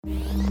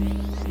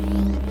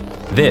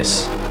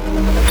This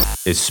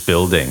is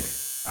Spilled Ink.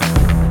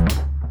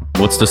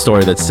 What's the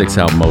story that sticks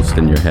out most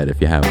in your head,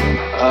 if you have one?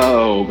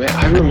 Oh, man,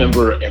 I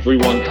remember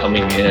everyone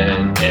coming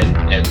in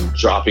and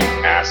dropping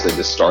acid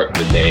to start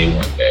the day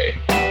one day.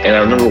 And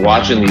I remember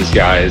watching these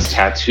guys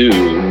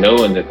tattoo,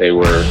 knowing that they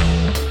were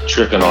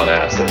tripping on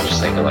acid,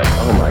 just thinking like,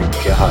 oh my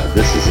God,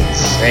 this is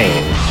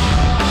insane.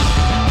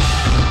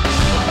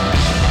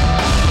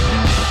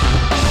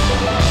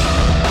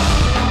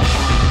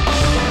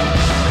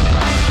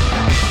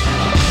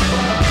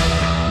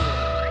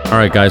 All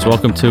right, guys,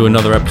 welcome to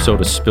another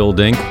episode of Spilled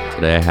Ink.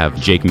 Today I have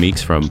Jake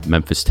Meeks from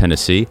Memphis,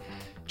 Tennessee.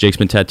 Jake's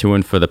been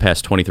tattooing for the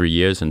past 23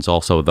 years and is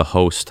also the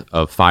host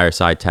of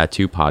Fireside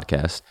Tattoo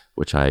Podcast,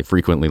 which I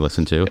frequently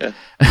listen to.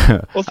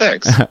 Yeah. Well,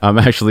 thanks. I'm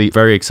actually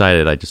very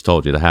excited, I just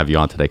told you, to have you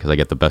on today because I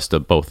get the best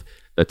of both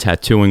the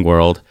tattooing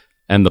world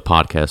and the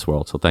podcast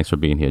world. So thanks for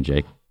being here,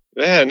 Jake.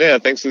 Man, yeah,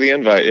 thanks for the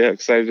invite. Yeah,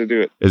 excited to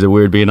do it. Is it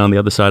weird being on the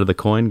other side of the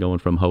coin, going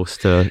from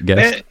host to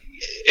guest?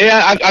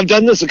 Yeah, I've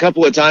done this a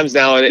couple of times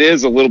now, and it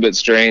is a little bit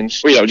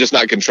strange. You know, just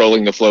not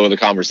controlling the flow of the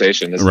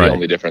conversation is the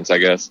only difference, I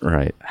guess.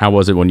 Right. How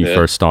was it when you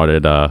first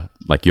started,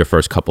 like your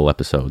first couple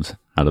episodes?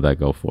 How did that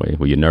go for you?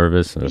 Were you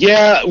nervous? Or?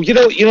 Yeah, you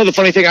know the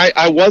funny thing,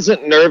 I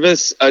wasn't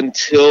nervous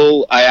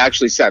until I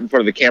actually sat in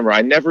front of the camera.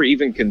 I never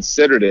even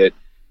considered it.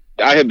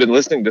 I had been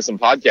listening to some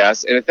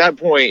podcasts, and at that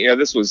point, you know,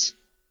 this was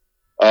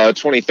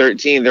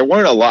 2013. There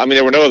weren't a lot. I mean,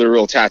 there were no other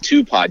real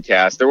tattoo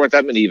podcasts. There weren't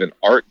that many even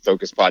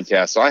art-focused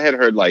podcasts. So I had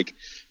heard like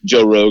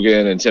Joe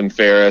Rogan and Tim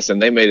Ferriss,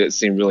 and they made it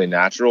seem really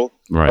natural.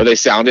 Right. Or they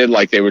sounded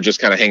like they were just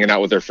kind of hanging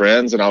out with their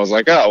friends. And I was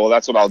like, oh, well,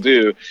 that's what I'll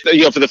do.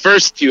 You know, for the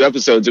first few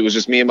episodes, it was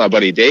just me and my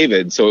buddy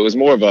David. So it was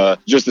more of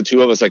just the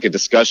two of us, like a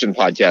discussion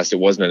podcast. It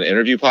wasn't an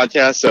interview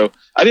podcast. So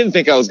I didn't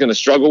think I was going to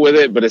struggle with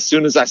it. But as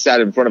soon as I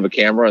sat in front of a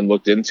camera and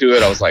looked into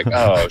it, I was like,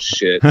 oh,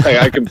 shit. Like,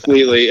 I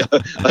completely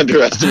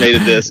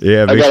underestimated this.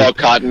 Yeah, I got all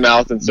cotton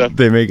mouth and stuff.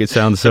 They make it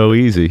sound so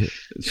easy.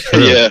 It's true.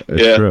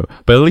 It's true.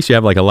 But at least you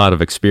have like a lot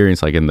of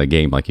experience like in the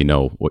game, like you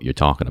know what you're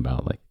talking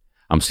about. Like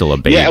I'm still a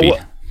baby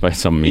by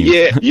some means.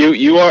 Yeah,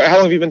 you are. How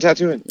long have you been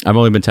tattooing? I've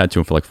only been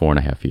tattooing for like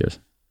 4.5 years.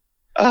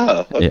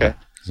 Oh, okay. Yeah.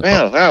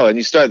 Man, wow.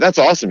 And that's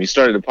awesome. You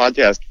started a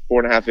podcast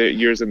 4.5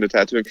 years into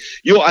tattooing.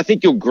 I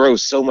think you'll grow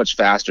so much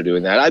faster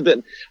doing that.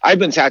 I've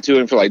been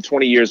tattooing for like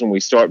 20 years when we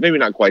started, maybe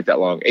not quite that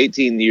long,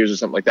 18 years or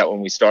something like that when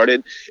we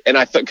started. And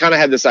I kind of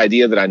had this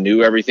idea that I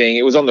knew everything.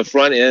 It was on the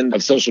front end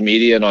of social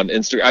media and on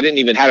Instagram. I didn't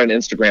even have an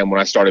Instagram when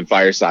I started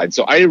Fireside.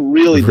 So I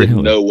really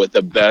didn't know what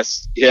the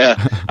best,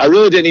 I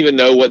really didn't even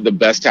know what the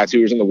best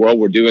tattooers in the world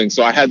were doing.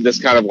 So I had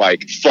this kind of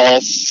like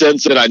false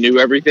sense that I knew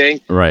everything.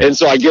 Right. And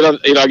so I get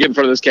in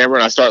front of this camera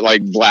and I start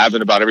like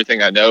blabbing about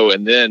everything I know,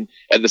 and then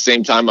at the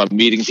same time I'm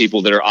meeting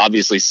people that are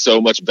obviously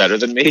so much better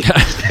than me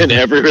in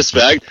every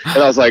respect,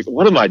 and I was like,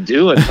 what am I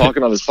doing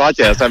talking on this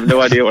podcast? I have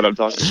no idea what I'm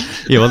talking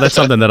about. Yeah, well, that's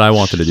something that I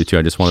wanted to do too.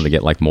 I just wanted to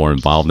get like more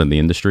involved in the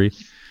industry,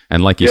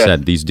 and like you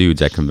said, these dudes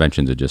at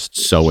conventions are just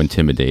so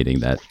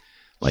intimidating that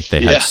like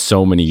they have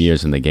so many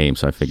years in the game,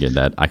 so I figured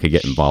that I could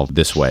get involved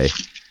this way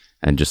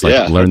and just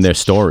like learn their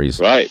stories.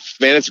 Right,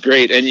 man, it's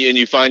great. And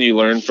you find you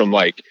learn from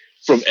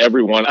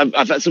everyone.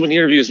 I've had so many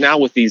interviews now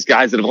with these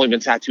guys that have only been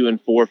tattooing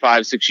 4,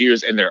 5, 6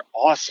 years, and they're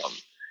awesome.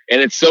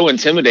 And it's so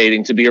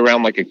intimidating to be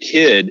around like a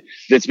kid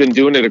that's been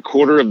doing it a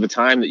quarter of the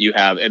time that you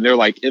have, and they're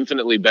like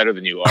infinitely better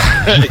than you are.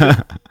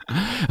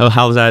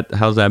 How's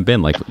that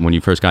been? Like when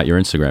you first got your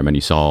Instagram and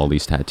you saw all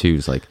these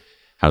tattoos, like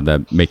how did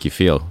that make you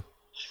feel?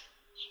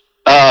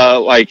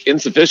 Like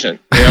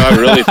insufficient. You know, I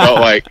really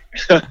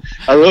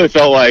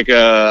felt like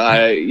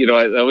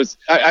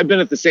I'd been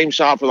at the same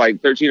shop for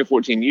like 13 or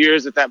 14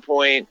 years at that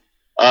point.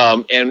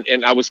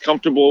 And I was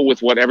comfortable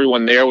with what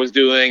everyone there was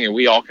doing, and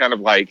we all kind of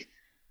like,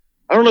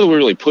 I don't know that we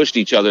really pushed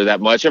each other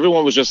that much.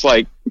 Everyone was just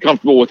like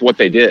comfortable with what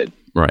they did.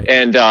 Right.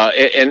 And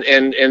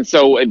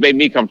so it made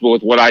me comfortable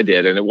with what I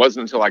did. And it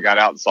wasn't until I got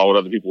out and saw what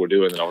other people were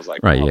doing that I was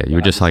like, right. You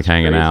were just like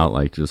hanging out,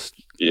 like just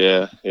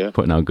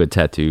putting out good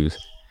tattoos.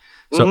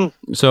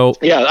 So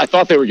yeah, I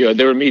thought they were good.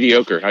 They were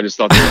mediocre. I just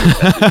thought they were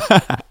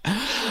good.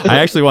 I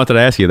actually wanted to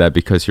ask you that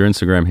because your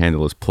Instagram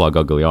handle is Plug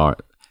Ugly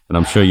Art. And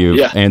I'm sure you've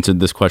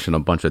answered this question a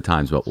bunch of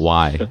times, but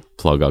why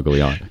Plug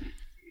Ugly Art?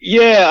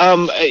 Yeah,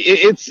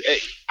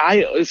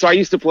 I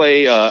used to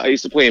play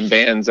in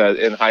bands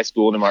in high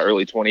school and in my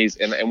early 20s,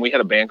 and we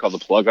had a band called the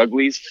Plug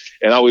Uglies,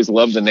 and I always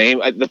loved the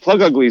name. The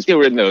Plug Uglies, they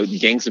were in the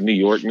Gangs of New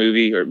York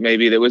movie, or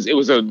maybe it was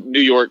a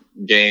New York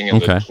gang in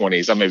the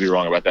 20s. I may be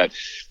wrong about that,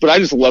 but I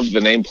just loved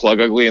the name Plug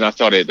Ugly, and I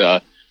thought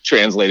it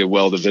translated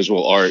well to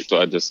visual art, so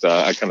I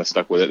kind of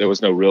stuck with it. There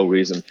was no real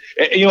reason.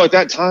 And, at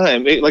that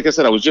time, like I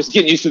said, I was just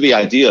getting used to the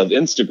idea of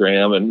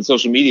Instagram and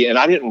social media, and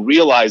I didn't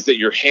realize that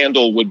your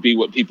handle would be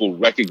what people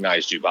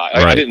recognized you by.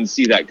 Right. I didn't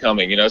see that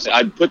coming, so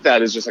I'd put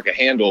that as just like a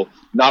handle,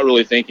 not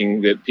really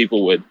thinking that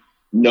people would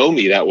know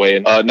me that way.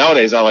 And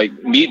nowadays I like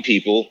meet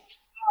people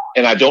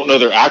and I don't know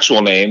their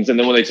actual names, and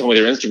then when they tell me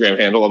their Instagram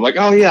handle, I'm like,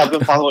 oh yeah, I've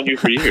been following you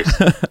for years.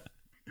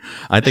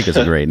 I think it's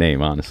a great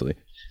name, honestly.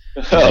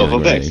 Oh,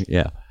 well, thanks.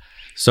 Yeah.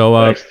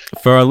 So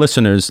for our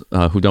listeners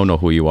who don't know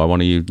who you are, why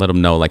don't you let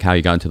them know like how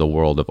you got into the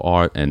world of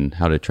art and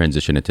how to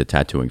transition into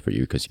tattooing for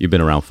you? Because you've been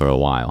around for a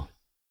while.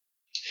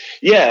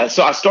 Yeah,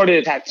 so I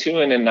started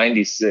tattooing in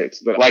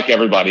 '96, but like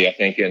everybody, I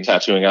think in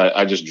tattooing,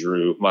 I just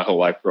drew my whole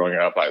life growing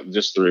up. I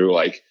just through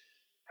like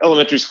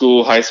elementary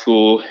school, high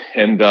school,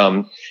 and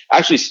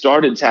actually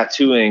started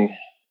tattooing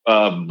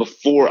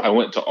before I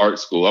went to art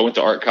school. I went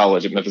to art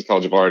college at Memphis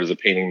College of Art as a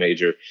painting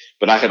major,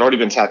 but I had already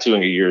been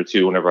tattooing a year or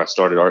two whenever I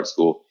started art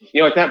school.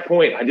 At that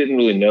point, I didn't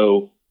really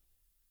know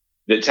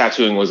that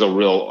tattooing was a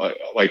real,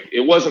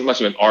 it wasn't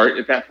much of an art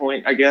at that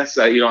point, I guess.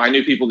 I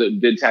knew people that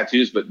did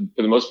tattoos, but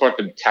for the most part,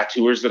 the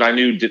tattooers that I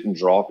knew didn't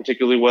draw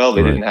particularly well.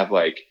 They didn't have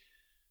like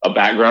a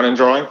background in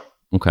drawing.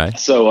 Okay.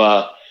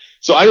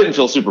 So I didn't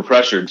feel super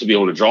pressured to be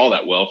able to draw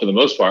that well. For the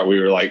most part, we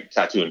were like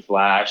tattooing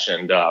flash,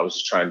 and I was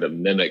just trying to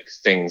mimic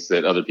things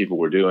that other people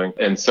were doing.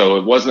 And so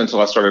it wasn't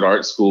until I started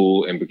art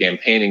school and began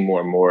painting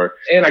more and more,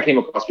 and I came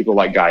across people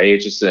like Guy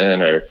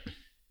Aitchison or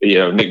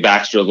Nick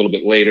Baxter a little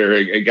bit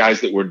later,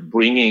 guys that were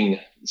bringing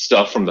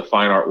stuff from the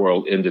fine art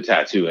world into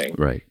tattooing.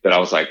 Right. That I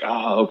was like,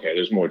 oh, okay,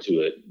 there's more to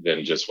it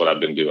than just what I've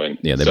been doing.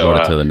 Yeah, they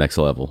brought it to the next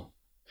level.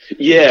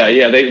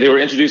 Yeah. They were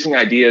introducing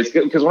ideas.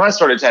 Because when I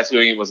started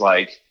tattooing, it was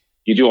like,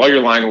 you do all your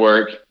line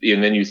work,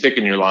 and then you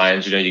thicken your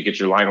lines. You get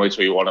your line weights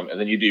where you want them, and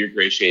then you do your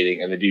gray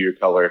shading, and then do your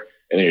color,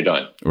 and then you're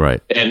done. Right.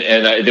 And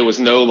there was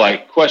no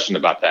question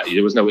about that.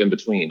 There was no in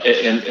between.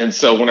 And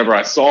so whenever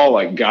I saw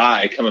like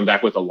Guy coming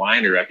back with a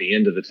liner at the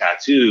end of the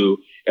tattoo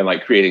and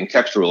like creating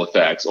textural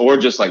effects, or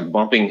just like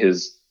bumping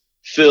his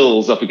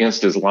fills up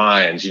against his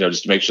lines,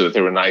 just to make sure that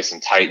they were nice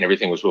and tight and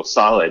everything was real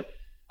solid,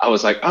 I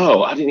was like,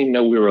 oh, I didn't even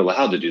know we were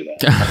allowed to do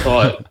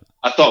that.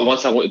 I thought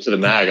once I went to the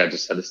mag, I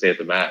just had to stay at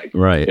the mag.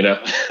 Right.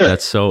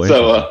 That's so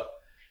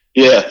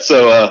interesting.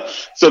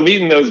 So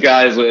meeting those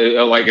guys,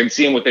 and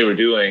seeing what they were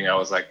doing, I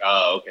was like,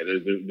 oh, okay,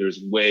 there's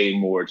way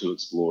more to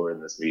explore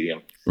in this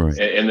medium. Right.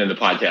 And then the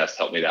podcast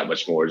helped me that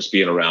much more, just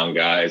being around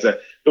guys. The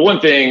one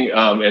thing,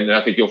 and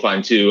I think you'll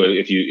find too,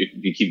 if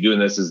you keep doing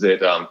this, is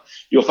that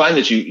you'll find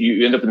that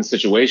you end up in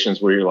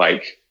situations where you're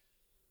like,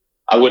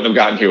 I wouldn't have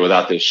gotten here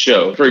without this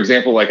show. For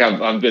example, like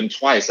I've been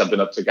twice. I've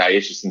been up to Guy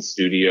Aitchison's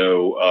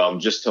studio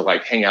just to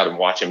like hang out and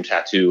watch him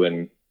tattoo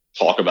and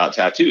talk about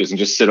tattoos and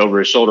just sit over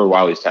his shoulder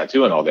while he's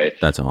tattooing all day.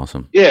 That's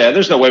awesome. Yeah,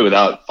 there's no way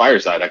without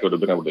Fireside I could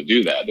have been able to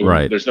do that.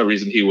 There's no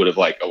reason he would have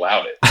like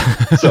allowed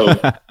it. So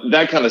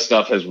that kind of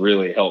stuff has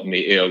really helped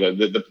me.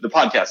 The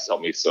podcast has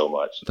helped me so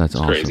much. That's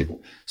awesome. Crazy.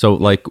 So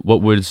like,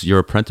 what was your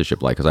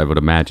apprenticeship like? Because I would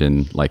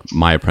imagine like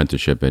my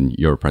apprenticeship and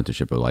your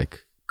apprenticeship are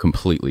like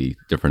completely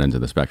different ends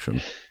of the spectrum.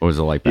 What was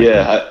it like back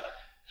then?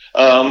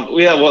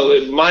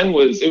 Well, mine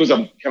was, it was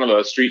a kind of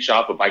a street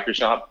shop, a biker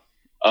shop.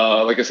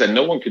 Like I said,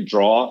 no one could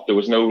draw. There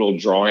was no real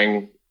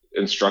drawing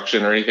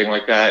instruction or anything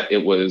like that.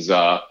 It was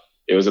a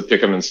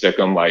pick 'em and stick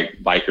 'em, like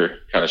biker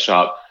kind of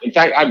shop. In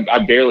fact, I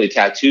barely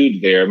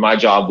tattooed there. My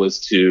job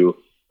was to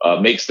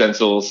make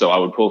stencils. So I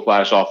would pull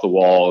flash off the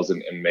walls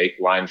and make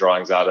line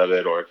drawings out of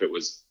it. Or if it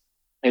was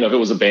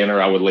a banner,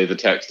 I would lay the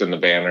text in the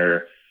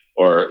banner.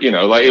 Or,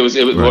 it was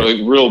right. Like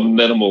real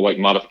minimal like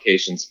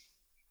modifications.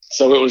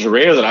 So it was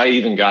rare that I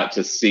even got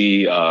to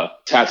see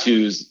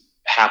tattoos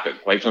happen.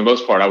 Like for the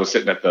most part, I was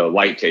sitting at the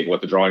light table, at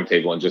the drawing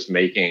table, and just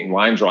making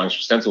line drawings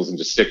for stencils and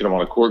just sticking them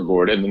on a cork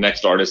board. And the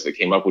next artist that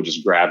came up would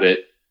just grab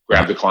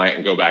the client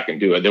and go back and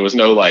do it. There was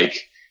no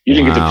you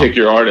didn't get to pick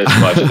your artist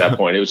much at that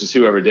point. It was just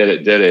whoever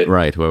did it.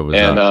 Right. Whoever was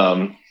and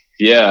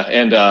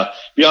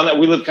beyond that,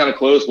 we lived kind of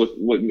close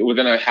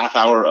within a half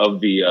hour of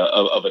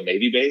of a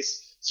Navy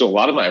base. So a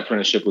lot of my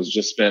apprenticeship was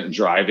just spent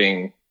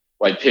driving,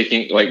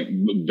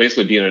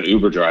 basically being an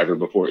Uber driver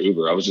before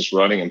Uber. I was just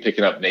running and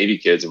picking up Navy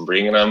kids and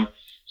bringing them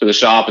to the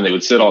shop, and they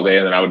would sit all day,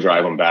 and then I would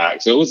drive them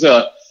back. So it was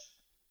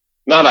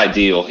not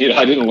ideal.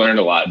 I didn't learn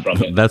a lot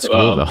from it. That's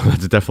cool though.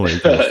 That's definitely a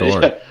good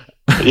story.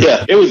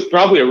 Yeah, it was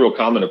probably a real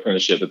common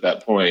apprenticeship at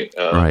that point.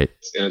 Right.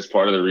 And it's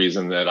part of the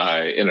reason that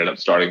I ended up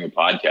starting the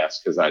podcast,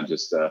 because I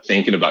just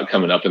thinking about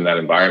coming up in that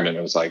environment,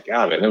 I was like,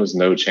 God, man, there was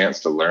no chance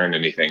to learn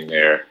anything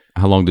there.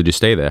 How long did you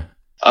stay there?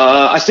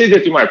 I stayed there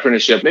through my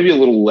apprenticeship, maybe a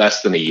little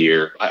less than a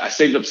year. I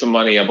saved up some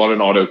money. I bought an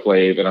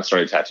autoclave, and I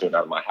started tattooing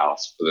out of my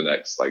house for the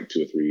next 2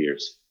 or 3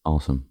 years.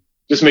 Awesome.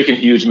 Just making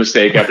huge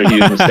mistake after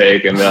huge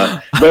mistake. And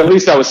but at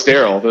least I was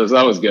sterile.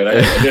 That was good. I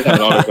did have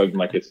an autoclave for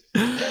my kids.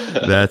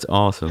 That's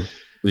awesome.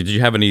 Did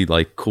you have any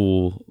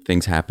cool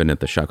things happen at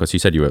the shop? Because you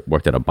said you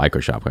worked at a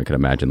biker shop. I could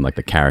imagine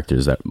the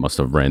characters that must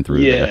have ran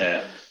through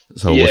there.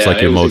 So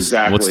what's your most?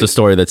 What's the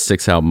story that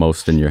sticks out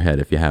most in your head,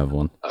 if you have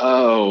one?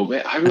 Oh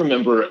man, I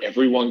remember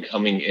everyone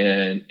coming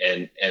in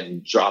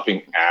and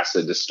dropping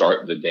acid to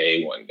start the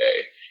day one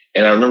day,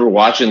 and I remember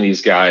watching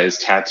these guys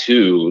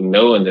tattoo,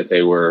 knowing that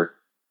they were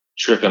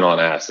tripping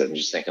on acid, and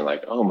just thinking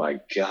oh my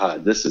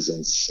God, this is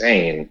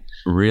insane.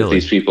 Really,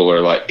 these people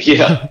are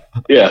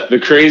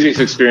the craziest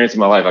experience of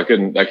my life. I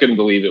couldn't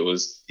believe it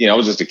was. I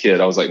was just a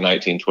kid. I was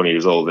 19, 20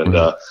 years old,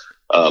 and.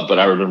 But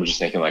I remember just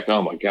thinking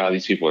oh my God,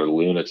 these people are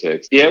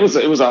lunatics. Yeah, it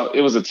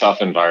was a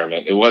tough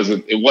environment. It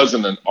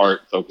wasn't an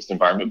art focused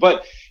environment,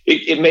 but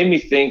it made me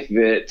think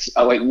that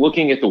like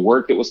looking at the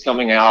work that was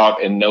coming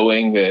out and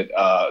knowing that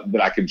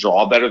that I could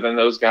draw better than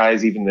those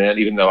guys even then,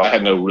 even though I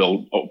had no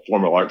real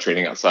formal art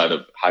training outside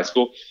of high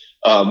school.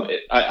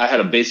 I had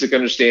a basic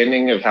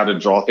understanding of how to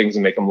draw things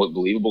and make them look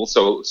believable.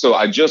 So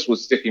I just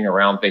was sticking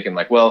around thinking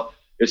like, well,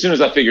 as soon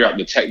as I figure out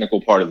the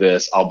technical part of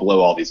this, I'll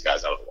blow all these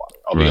guys out of the water.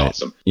 I'll be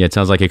awesome. Yeah, it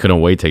sounds like you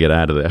couldn't wait to get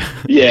out of there.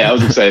 Yeah, I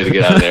was excited to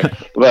get out of there.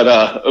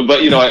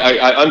 But you know,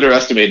 I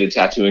underestimated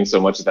tattooing so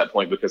much at that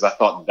point because I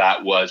thought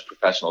that was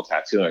professional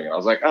tattooing. And I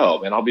was like, oh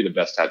man, I'll be the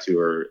best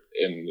tattooer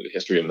in the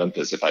history of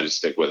Memphis if I just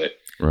stick with it.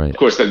 Right. Of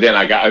course, then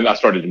I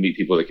started to meet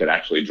people that could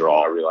actually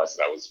draw. I realized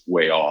that I was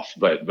way off.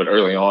 But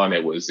early on,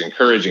 it was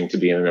encouraging to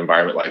be in an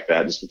environment like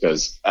that just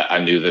because I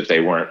knew that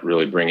they weren't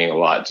really bringing a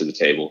lot to the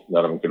table.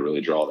 None of them could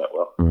really draw that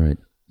well. Right.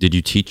 Did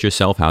you teach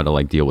yourself how to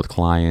like deal with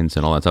clients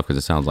and all that stuff? Because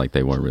it sounds like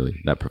they weren't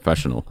really that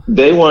professional.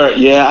 They weren't.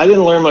 Yeah, I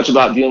didn't learn much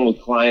about dealing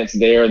with clients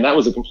there. And that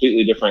was a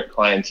completely different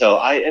clientele.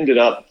 I ended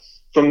up,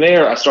 from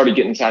there, I started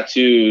getting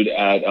tattooed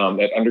at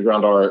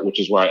Underground Art, which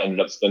is where I ended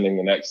up spending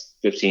the next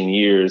 15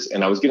 years.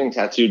 And I was getting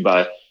tattooed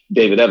by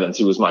David Evans,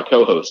 who was my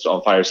co-host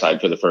on Fireside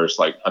for the first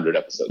like 100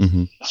 episodes.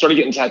 Mm-hmm. I started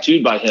getting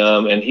tattooed by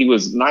him, and he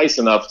was nice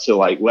enough to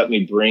like let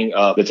me bring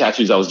up the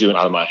tattoos I was doing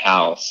out of my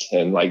house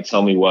and like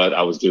tell me what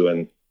I was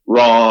doing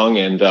wrong.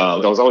 And I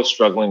was always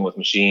struggling with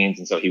machines.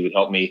 And so he would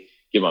help me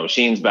get my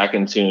machines back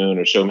in tune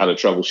or show me how to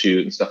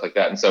troubleshoot and stuff like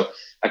that. And so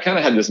I kind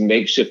of had this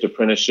makeshift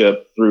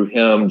apprenticeship through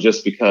him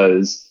just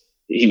because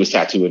he was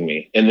tattooing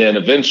me. And then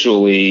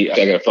eventually I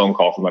got a phone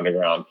call from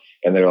Underground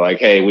and they were like,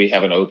 hey, we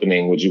have an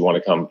opening. Would you want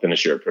to come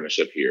finish your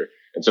apprenticeship here?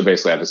 And so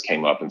basically I just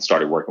came up and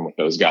started working with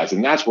those guys.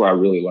 And that's where I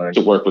really learned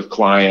to work with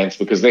clients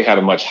because they had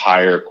a much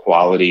higher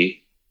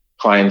quality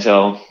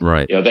clientele.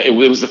 Right. You know,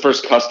 it was the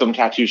first custom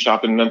tattoo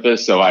shop in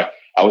Memphis. So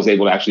I was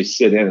able to actually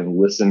sit in and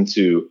listen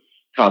to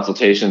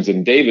consultations.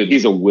 And David,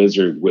 he's a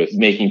wizard with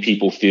making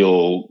people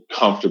feel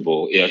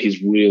comfortable. You know,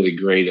 he's really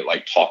great at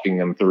like talking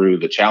them through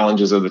the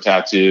challenges of the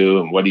tattoo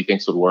and what he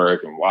thinks would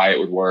work and why it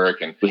would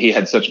work. And he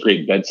had such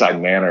great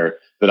bedside manner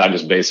that I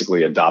just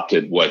basically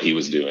adopted what he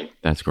was doing.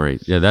 That's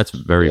great. Yeah, that's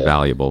very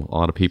valuable. A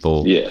lot of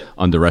people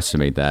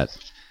underestimate that.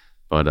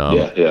 But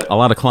a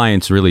lot of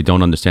clients really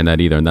don't understand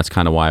that either. And that's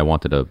kind of why I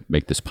wanted to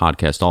make this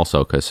podcast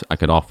also, because I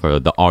could offer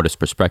the artist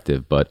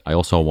perspective, but I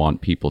also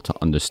want people to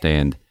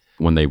understand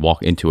when they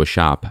walk into a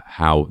shop,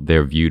 how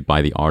they're viewed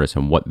by the artist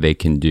and what they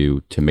can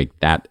do to make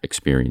that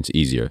experience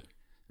easier.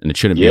 And it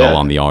shouldn't be all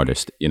on the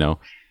artist, you know?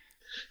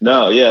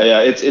 No,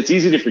 yeah. It's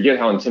easy to forget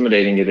how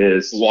intimidating it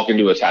is to walk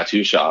into a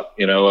tattoo shop.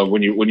 You know,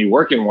 when you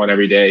work in one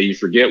every day, you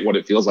forget what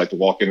it feels like to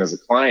walk in as a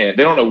client.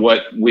 They don't know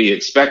what we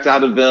expect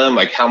out of them,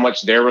 like how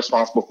much they're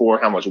responsible for,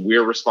 how much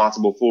we're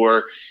responsible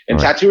for. And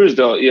tattooers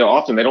don't,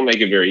 often they don't make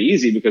it very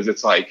easy because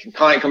it's like a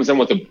client comes in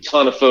with a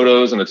ton of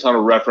photos and a ton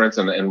of reference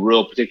and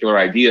real particular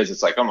ideas.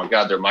 It's like, oh my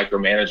God, they're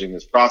micromanaging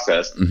this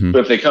process. Mm-hmm.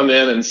 But if they come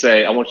in and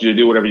say, I want you to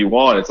do whatever you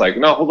want, it's like,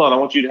 no, hold on, I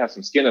want you to have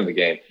some skin in the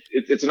game.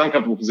 It's an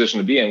uncomfortable position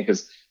to be in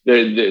because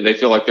they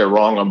feel like they're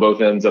wrong on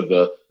both ends of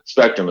the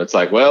spectrum. It's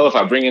like, well, if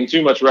I bring in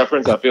too much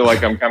reference, I feel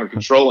like I'm kind of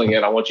controlling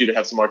it. I want you to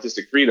have some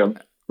artistic freedom.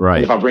 Right.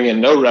 And if I bring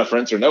in no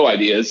reference or no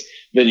ideas,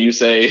 then you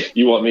say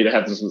you want me to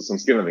have some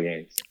skin in the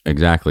game.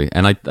 Exactly.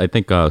 And I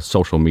think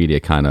social media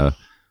kind of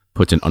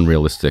puts an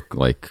unrealistic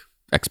like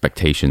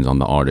expectations on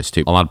the artist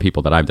too. A lot of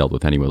people that I've dealt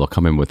with anyway, they'll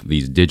come in with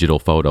these digital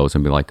photos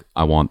and be like,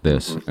 I want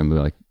this. Mm-hmm. And be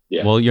like,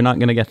 well, you're not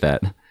going to get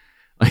that.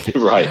 Like,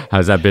 right.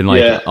 Has that been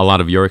like a lot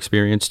of your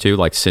experience too?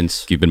 Like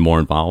since you've been more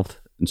involved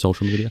in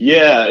social media?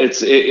 Yeah,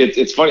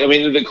 it's funny. I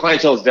mean, the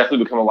clientele has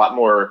definitely become a lot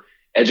more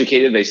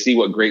educated. They see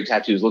what great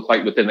tattoos look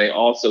like, but then they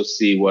also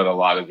see what a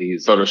lot of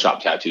these Photoshop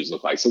tattoos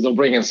look like. So they'll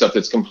bring in stuff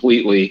that's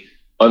completely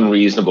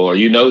unreasonable, or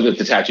that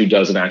the tattoo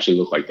doesn't actually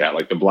look like that.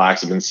 Like the blacks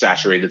have been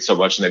saturated so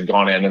much and they've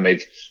gone in and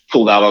they've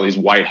pulled out all these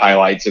white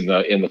highlights in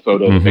the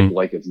photo to make it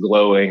like it's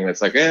glowing. And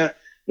it's like,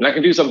 and I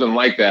can do something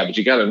like that, but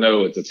you got to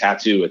know it's a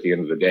tattoo at the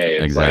end of the day.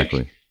 It's exactly.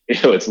 Like,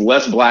 it's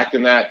less black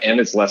than that and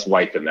it's less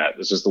white than that.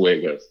 It's just the way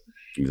it goes.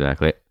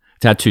 Exactly.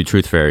 Tattoo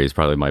Truth Fairy is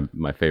probably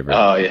my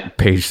favorite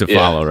page to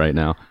follow right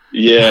now.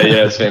 Yeah,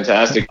 it's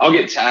fantastic. I'll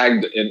get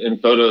tagged in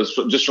photos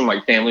just from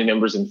like family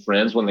members and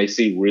friends when they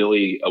see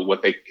really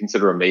what they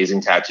consider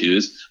amazing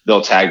tattoos.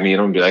 They'll tag me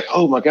and be like,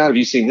 oh my God, have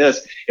you seen this?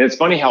 And it's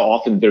funny how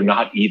often they're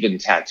not even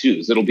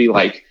tattoos. It'll be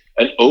like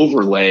an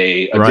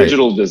overlay, a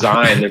digital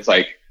design that's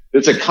like,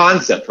 it's a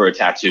concept for a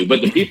tattoo,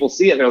 but the people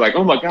see it and they're like,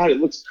 oh my God,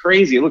 it looks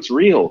crazy. It looks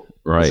real.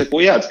 Right. It's like,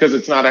 well, yeah, it's because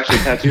it's not actually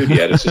tattooed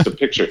yet. It's just a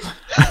picture.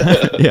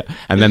 Yeah.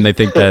 And then they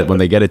think that when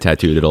they get it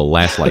tattooed, it'll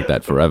last like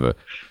that forever.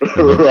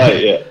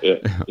 Right.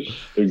 Yeah.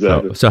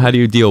 Exactly. So how do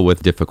you deal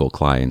with difficult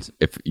clients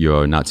if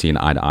you're not seeing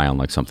eye to eye on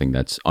like something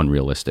that's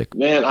unrealistic?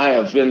 Man, I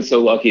have been so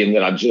lucky in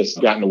that I've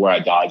just gotten to where I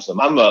dodge them.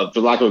 I'm for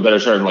lack of a better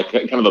term, like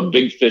kind of a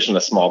big fish in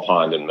a small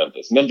pond in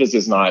Memphis. Memphis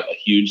is not a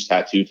huge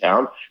tattoo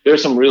town. There are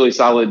some really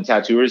solid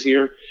tattooers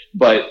here,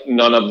 but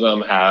none of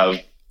them have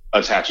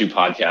a tattoo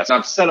podcast.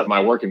 I've set up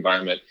my work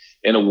environment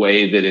in a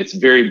way that it's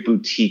very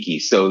boutique-y.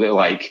 So they're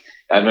like,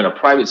 I'm in a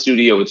private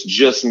studio. It's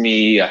just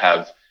me. I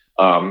have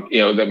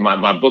That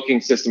my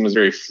booking system is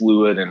very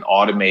fluid and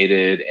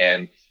automated,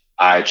 and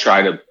I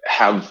try to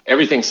have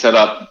everything set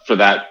up for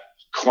that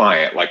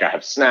client. Like I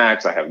have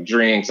snacks, I have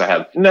drinks, I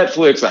have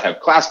Netflix, I have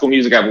classical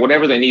music, I have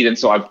whatever they need. And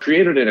so I've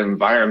created an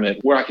environment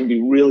where I can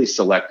be really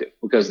selective,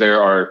 because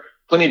there are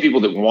plenty of people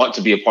that want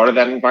to be a part of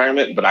that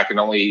environment, but I can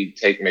only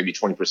take maybe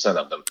 20%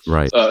 of them.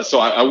 Right. So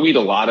I weed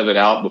a lot of it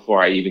out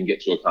before I even get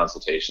to a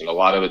consultation. A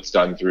lot of it's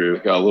done through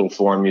a little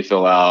form you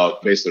fill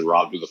out, basically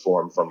robbed of the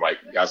form from like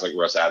guys like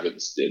Russ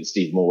Abbott and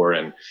Steve Moore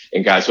and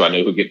guys who I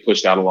know who get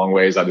pushed out a long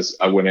ways.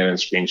 I went in and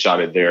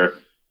screenshotted their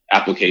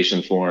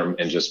application form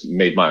and just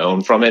made my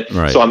own from it.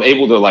 Right. So I'm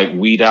able to like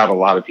weed out a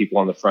lot of people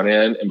on the front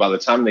end. And by the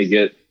time they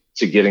get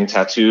to getting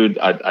tattooed,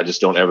 I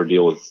just don't ever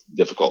deal with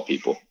difficult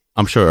people.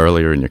 I'm sure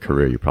earlier in your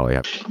career you probably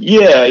have.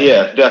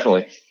 Yeah,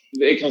 definitely.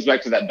 It comes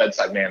back to that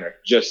bedside manner.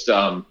 Just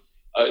so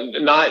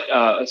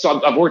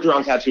I've worked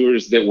around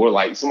tattooers that were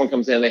like, someone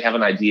comes in, they have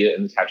an idea,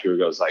 and the tattooer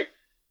goes like,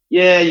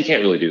 yeah, you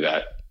can't really do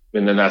that.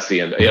 And then that's the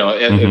end,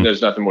 and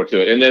there's nothing more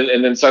to it.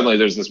 And then suddenly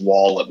there's this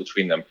wall up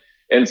between them.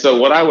 And so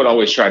what I would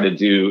always try to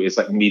do is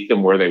like meet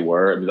them where they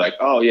were and be like,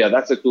 oh yeah,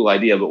 that's a cool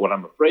idea. But what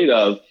I'm afraid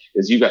of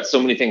is you've got so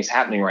many things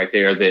happening right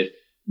there that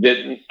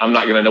I'm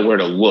not going to know where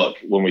to look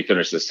when we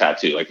finish this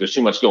tattoo. Like there's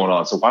too much going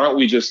on. So why don't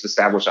we just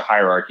establish a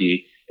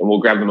hierarchy, and we'll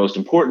grab the most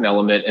important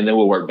element, and then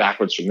we'll work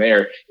backwards from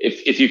there.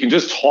 If you can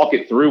just talk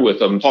it through with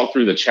them, talk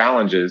through the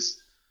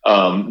challenges,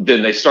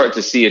 then they start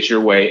to see it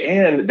your way.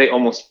 And they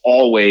almost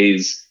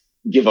always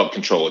give up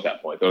control at that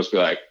point. They'll just be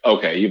like,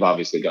 okay, you've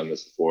obviously done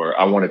this before.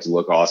 I want it to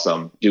look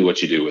awesome. Do what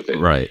you do with it.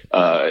 Right.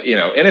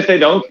 And if they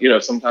don't,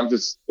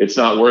 sometimes it's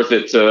not worth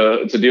it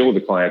to deal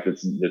with a client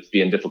that's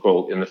being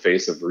difficult in the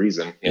face of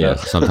reason. Yeah.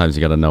 Sometimes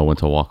you got to know when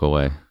to walk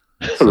away.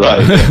 So,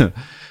 right.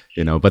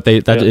 But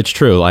it's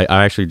true.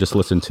 I actually just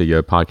listened to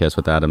your podcast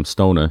with Adam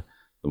Stoner,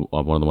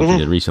 one of the ones you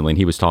did recently, and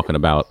he was talking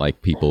about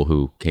like people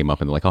who came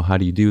up and they're like, oh, how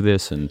do you do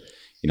this? And,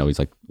 he's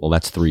like, well,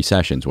 that's 3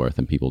 sessions worth,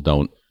 and people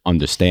don't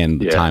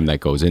understand the time that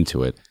goes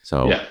into it.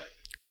 So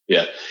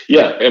yeah.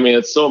 I mean,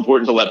 it's so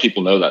important to let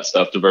people know that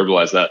stuff, to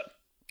verbalize that.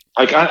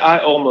 Like I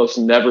almost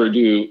never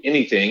do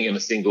anything in a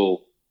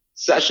single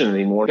session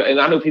anymore. And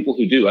I know people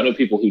who do. I know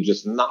people who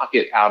just knock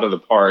it out of the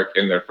park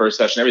in their first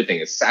session. Everything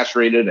is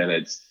saturated,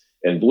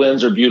 and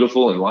blends are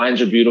beautiful, and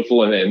lines are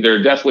beautiful. And there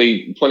are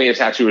definitely plenty of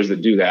tattooers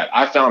that do that.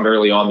 I found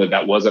early on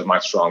that wasn't my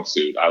strong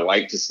suit. I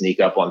like to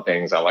sneak up on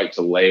things. I like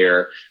to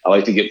layer. I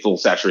like to get full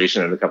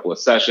saturation in a couple of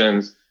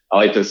sessions. I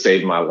like to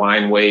save my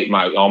line weight,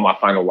 all my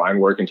final line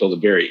work until the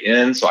very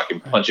end, so I can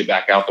punch it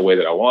back out the way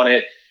that I want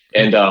it.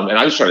 And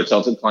I just try to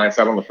tell the clients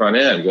out on the front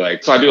end,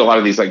 like, so I do a lot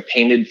of these like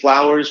painted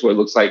flowers where it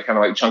looks like kind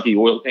of like chunky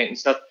oil paint and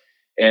stuff.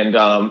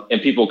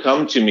 And people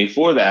come to me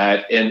for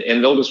that,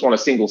 and they'll just want a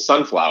single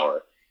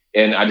sunflower.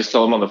 And I just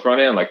tell them on the front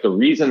end, like, the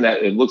reason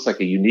that it looks like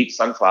a unique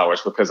sunflower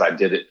is because I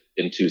did it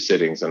in 2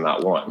 sittings and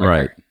not 1.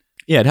 Right.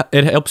 Yeah,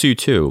 it helps you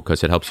too,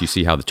 because it helps you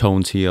see how the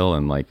tones heal,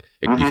 and like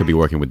you could be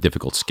working with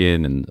difficult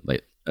skin and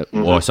like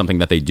or something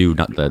that they do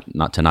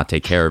not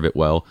take care of it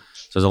well.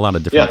 So there's a lot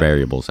of different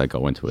variables that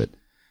go into it.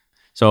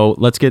 So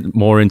let's get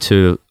more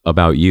into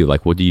about you.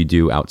 Like, what do you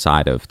do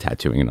outside of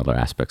tattooing and other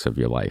aspects of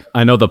your life?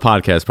 I know the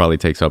podcast probably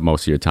takes up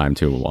most of your time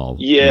too.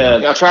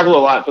 I travel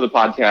a lot for the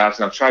podcast,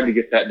 and I've tried to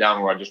get that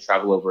down where I just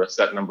travel over a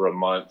set number of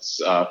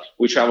months.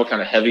 We travel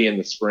kind of heavy in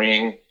the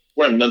spring.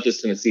 We're in Memphis,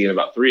 Tennessee, and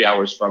about 3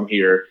 hours from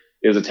here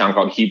is a town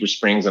called Heber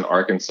Springs in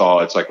Arkansas.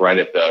 It's like right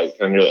at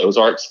near the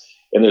Ozarks.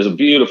 And there's a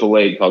beautiful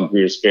lake called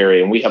Greer's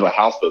Ferry, and we have a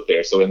houseboat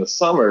there. So in the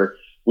summer,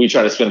 we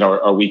try to spend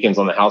our weekends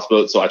on the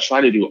houseboat. So I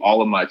try to do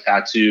all of my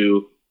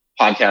tattoo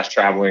podcast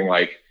traveling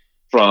like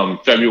from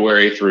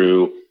February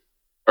through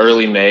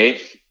early May.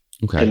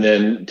 Okay. And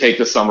then take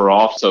the summer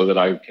off so that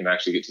I can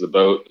actually get to the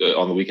boat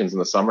on the weekends in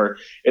the summer.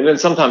 And then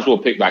sometimes we'll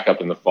pick back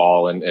up in the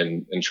fall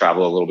and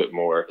travel a little bit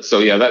more. So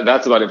yeah,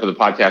 that's about it for the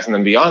podcast. And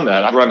then beyond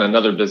that, I run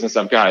another business.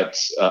 I've got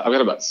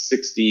about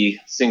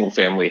 60 single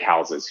family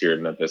houses here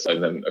in Memphis,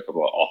 and then a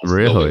couple of office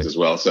buildings as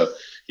well. So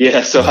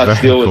yeah, so I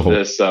deal with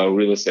this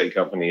real estate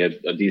company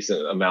a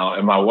decent amount.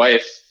 And my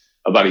wife,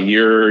 about a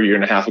year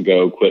and a half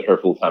ago, quit her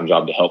full-time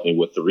job to help me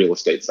with the real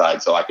estate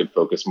side so I could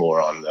focus more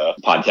on the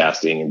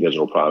podcasting and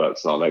digital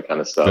products and all that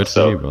kind of stuff. Good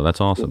for you, bro. That's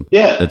awesome.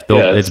 Yeah.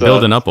 It's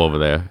building up over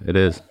there. It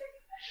is.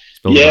 It's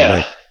building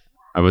up.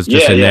 I was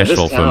just in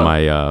Nashville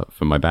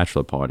for my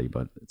bachelor party,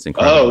 but it's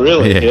incredible. Oh,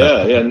 really?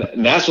 Yeah.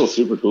 Nashville's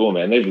super cool,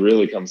 man. They've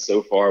really come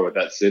so far with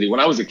that city. When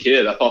I was a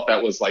kid, I thought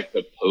that was like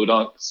the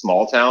podunk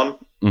small town,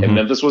 and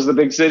Memphis was the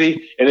big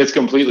city, and it's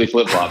completely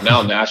flip-flop.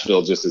 Now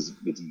Nashville just it's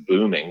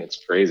booming. It's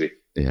crazy.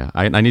 Yeah,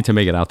 I need to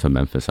make it out to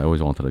Memphis. I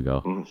always wanted to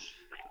go.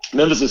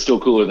 Memphis is still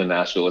cooler than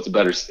Nashville. It's a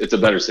better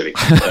city.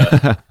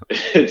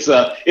 It's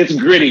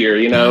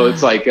grittier,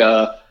 It's like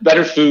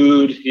better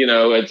food.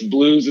 It's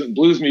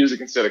blues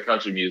music instead of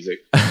country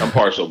music. I'm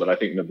partial, but I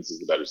think Memphis is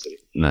the better city.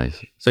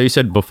 Nice. So you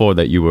said before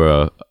that you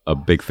were a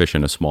big fish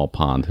in a small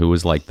pond. Who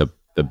was like the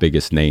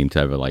biggest name to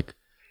ever like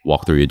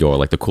walk through your door?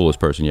 Like the coolest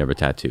person you ever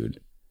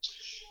tattooed?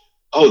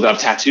 Oh, that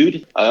I've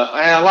tattooed?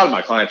 A lot of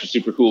my clients are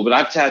super cool, but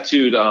I've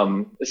tattooed.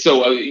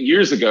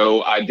 Years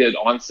ago, I did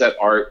on-set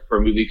art for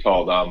a movie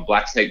called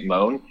Black Snake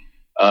Moan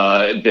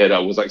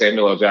that was like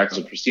Samuel L. Jackson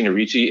and Christina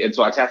Ricci. And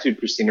so I tattooed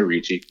Christina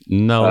Ricci.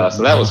 No.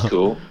 So that was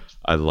cool.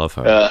 I love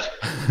her.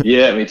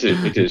 Yeah, me too.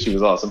 Me too. She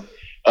was awesome.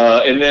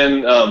 And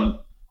then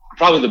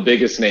probably the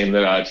biggest name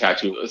that I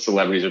tattoo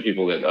celebrities or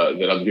people that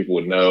other people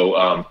would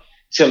know,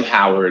 Tim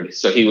Howard.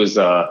 So he was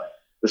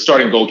the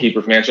starting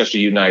goalkeeper for Manchester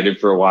United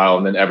for a while,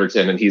 and then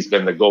Everton, and he's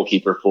been the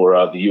goalkeeper for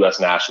the U.S.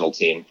 national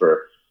team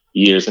for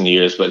years and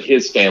years. But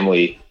his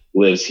family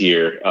lives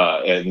here,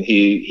 and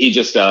he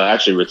just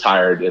actually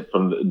retired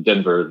from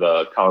Denver,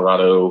 the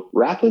Colorado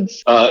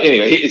Rapids.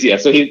 Anyway,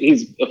 so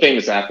he's a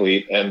famous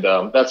athlete, and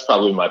that's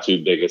probably my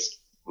two biggest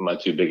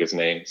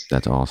names.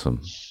 That's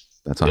awesome.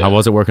 How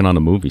was it working on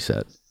a movie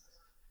set?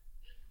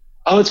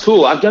 Oh, it's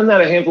cool. I've done that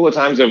a handful of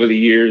times over the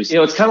years.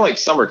 It's kind of like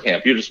summer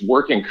camp. You're just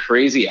working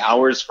crazy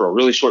hours for a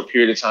really short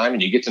period of time,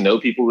 and you get to know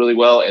people really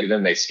well, and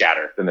then they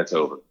scatter. Then it's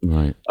over.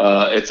 Right.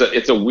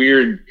 It's a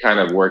weird kind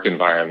of work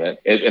environment,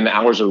 and the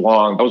hours are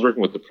long. I was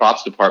working with the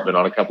props department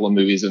on a couple of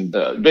movies, and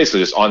basically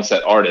just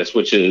on-set artists,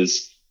 which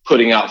is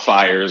putting out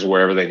fires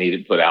wherever they need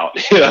it put out.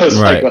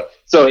 Right.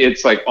 So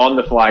it's like on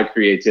the fly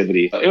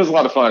creativity. It was a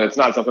lot of fun. It's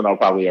not something I'll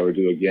probably ever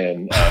do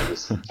again.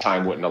 Just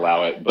time wouldn't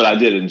allow it, but I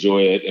did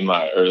enjoy it in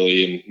my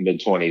early and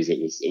mid 20s. It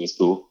was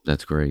cool.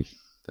 That's great.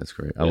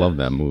 I love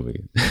that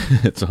movie.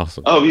 It's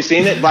awesome. Oh, have you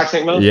seen it? Black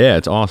Snake Moan? Yeah,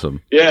 it's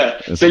awesome.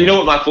 Yeah. So you know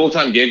what my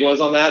full-time gig was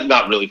on that?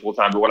 Not really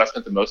full-time, but what I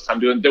spent the most time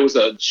doing. There was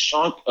a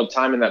chunk of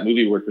time in that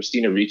movie where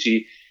Christina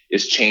Ricci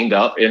is chained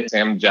up in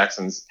Sam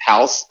Jackson's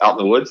house out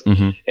in the woods.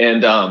 Mm-hmm.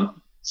 And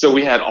so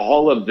we had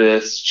all of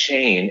this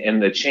chain,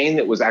 and the chain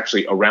that was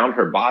actually around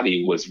her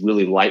body was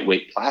really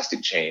lightweight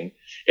plastic chain.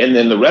 And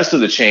then the rest of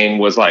the chain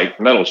was like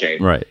metal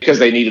chain, right? Because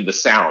they needed the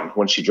sound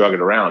when she drug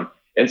it around.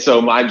 And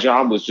so my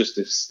job was just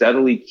to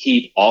steadily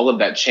keep all of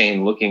that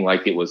chain looking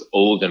like it was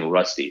old and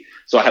rusty.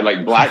 So I had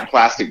like black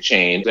plastic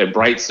chain, a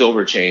bright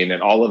silver chain,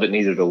 and all of it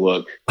needed to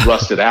look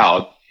rusted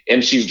out.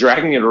 And she's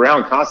dragging it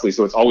around constantly,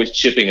 so it's always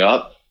chipping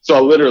up. So I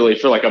literally,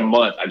 for like a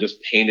month, I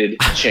just painted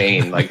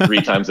chain like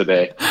 3 times a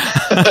day.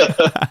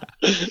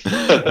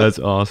 That's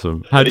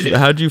awesome.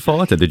 How'd you fall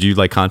into it? Did you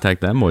like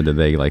contact them, or did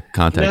they like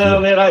contact you? No,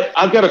 man,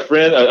 I've got a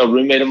friend, a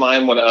roommate of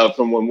mine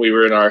from when we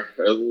were in our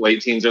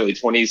late teens, early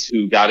 20s,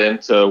 who got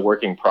into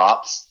working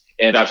props.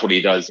 And that's what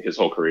he does his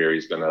whole career.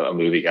 He's been a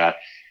movie guy.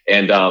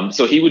 And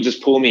so he would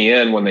just pull me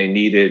in when they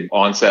needed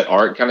on-set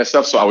art kind of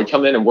stuff. So I would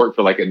come in and work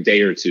for like a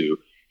day or two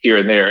here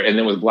and there. And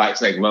then with Black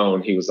Snake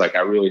Moan, he was like,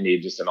 I really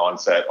need just an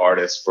on-set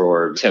artist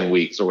for 10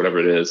 weeks or whatever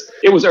it is.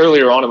 It was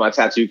earlier on in my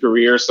tattoo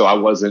career, so I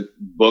wasn't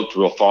booked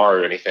real far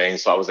or anything.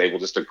 So I was able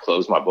just to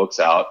close my books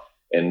out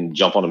and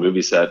jump on a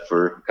movie set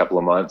for a couple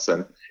of months.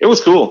 And it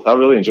was cool. I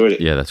really enjoyed it.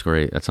 Yeah, that's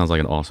great. That sounds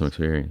like an awesome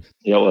experience.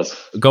 Yeah, it was.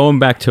 Going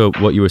back to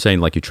what you were saying,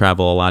 like you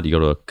travel a lot, you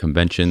go to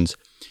conventions,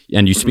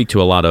 and you speak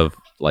to a lot of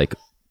like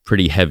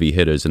pretty heavy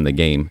hitters in the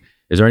game.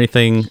 Is there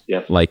anything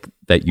like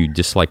that you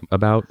dislike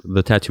about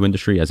the tattoo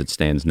industry as it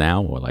stands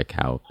now, or like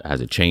how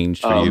has it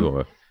changed for you?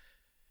 Or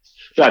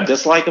that I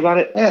dislike about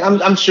it?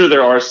 I'm sure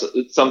there are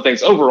some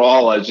things.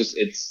 Overall,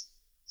 it's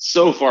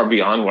so far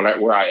beyond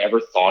where I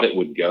ever thought it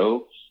would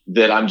go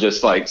that I'm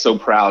just like so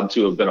proud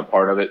to have been a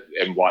part of it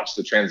and watched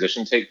the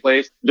transition take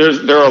place.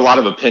 There are a lot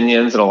of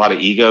opinions and a lot of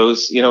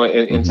egos,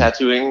 in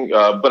tattooing,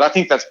 but I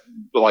think that's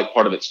like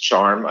part of its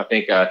charm. I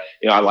think I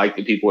like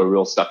that people are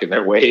real stuck in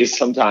their ways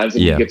sometimes,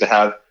 and you get to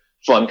have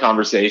fun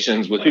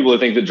conversations with people who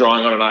think that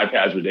drawing on an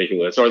iPad is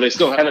ridiculous, or they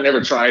still haven't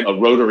ever tried a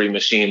rotary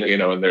machine,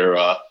 and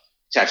they're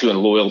tattooing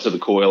loyal to the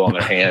coil on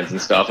their hands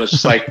and stuff. It's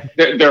just like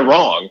they're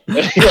wrong,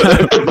 but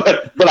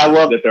I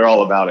love that they're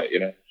all about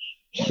it.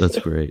 That's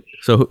great.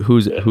 So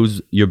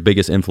who's your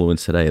biggest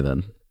influence today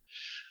then?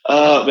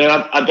 Man,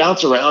 I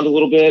bounce around a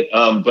little bit,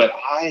 but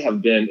I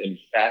have been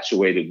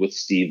infatuated with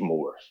Steve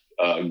Moore.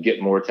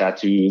 Get More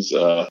Tattoos.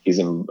 He's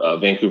in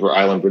Vancouver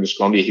Island, British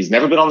Columbia. He's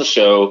never been on the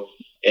show,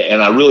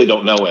 and I really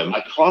don't know him. I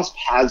crossed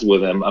paths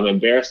with him. I'm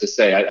embarrassed to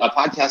say. I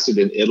podcasted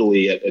in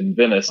Italy in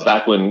Venice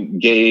back when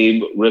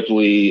Gabe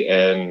Ripley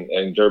and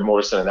Derb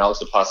Morrison and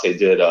Alex DePasse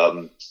did,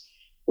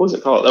 what was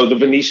it called? Oh, the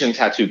Venetian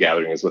Tattoo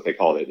Gathering is what they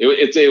called it.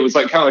 It was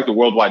like kind of like the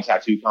Worldwide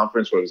Tattoo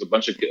Conference, where it was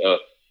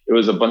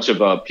a bunch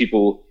of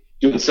people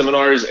doing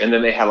seminars, and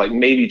then they had like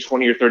maybe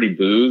 20 or 30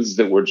 booths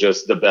that were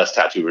just the best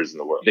tattooers in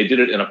the world. They did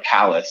it in a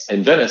palace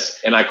in Venice,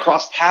 and I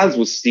crossed paths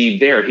with Steve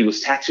there. He was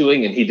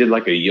tattooing, and he did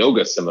like a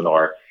yoga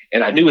seminar,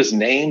 and I knew his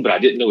name, but I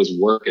didn't know his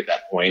work at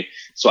that point.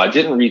 So I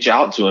didn't reach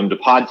out to him to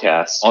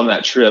podcast on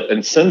that trip.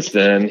 And since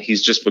then,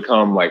 he's just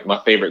become like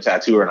my favorite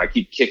tattooer, and I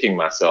keep kicking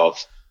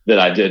myself that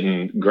I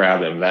didn't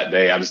grab him that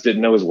day. I just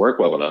didn't know his work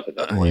well enough at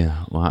that point.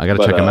 Yeah, well, I got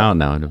to check him out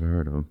now. I never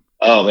heard of him.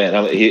 Oh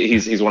man,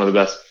 he's one of the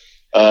best.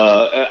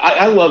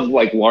 I love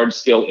like large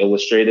scale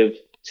illustrative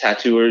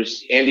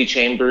tattooers. Andy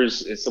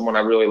Chambers is someone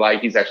I really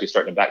like. He's actually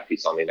starting a back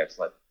piece on me next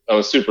month. I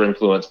was super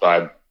influenced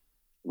by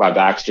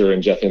Baxter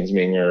and Jeff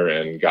Insminger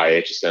and Guy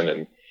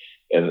Aitchison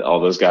and all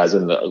those guys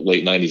in the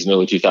late 90s and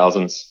early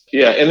 2000s.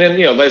 Yeah, and then,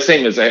 the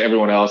same as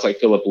everyone else, like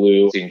Philip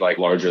Liu seemed like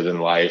larger than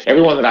life.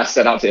 Everyone that I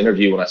set out to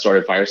interview when I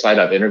started Fireside,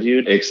 I've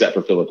interviewed, except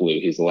for Philip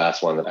Liu. He's the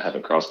last one that I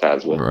haven't crossed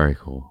paths with. Very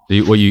cool.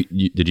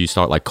 Did you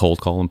start like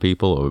cold calling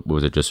people, or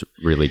was it just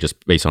really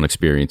just based on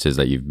experiences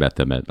that you've met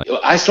them at?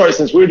 I started,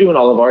 since we were doing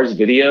all of ours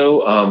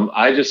video,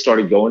 I just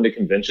started going to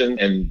convention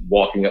and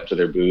walking up to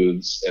their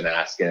booths and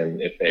asking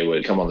if they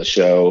would come on the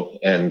show.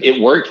 And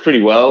it worked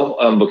pretty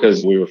well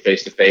because we were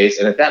face to face.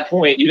 And at that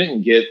point, you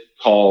didn't get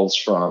calls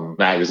from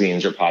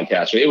magazines or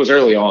podcasts. It was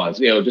early on.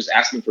 Just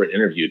asking for an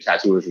interview.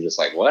 Tattooers were just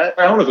like, what?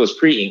 I don't know if it was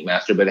pre-Ink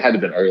Master, but it had to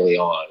have been early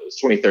on. It was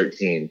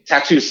 2013.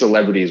 Tattoo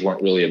celebrities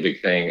weren't really a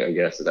big thing, I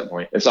guess, at that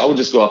point. And so I would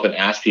just go up and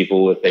ask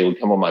people if they would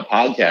come on my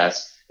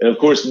podcast. And of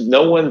course,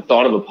 no one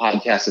thought of a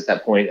podcast at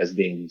that point as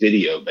being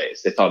video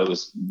based. They thought it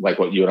was like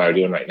what you and I are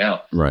doing right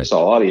now. Right. It's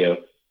all audio.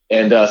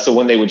 And so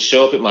when they would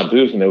show up at my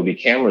booth and there would be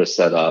cameras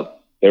set up,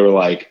 they were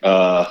like,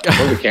 what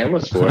are the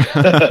cameras for?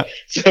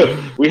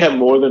 So we have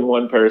more than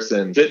one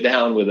person sit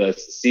down with us,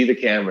 see the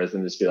cameras,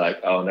 and just be like,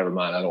 oh, never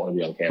mind. I don't want to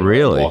be on camera.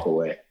 Really? Walk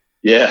away.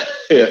 Yeah.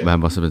 That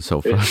must have been so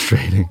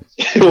frustrating.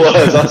 It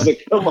was. I was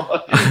like, come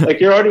on.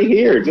 Like, you're already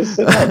here. Just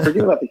sit down.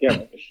 Forget about the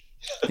camera.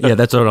 Yeah,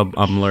 that's what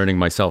I'm learning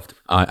myself.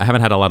 I haven't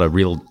had a lot of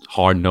real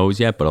hard no's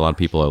yet, but a lot of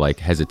people are like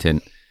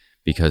hesitant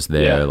because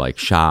they're like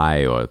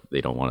shy or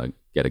they don't want to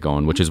get it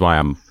going, which is why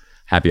I'm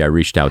happy I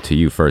reached out to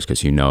you first,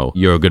 because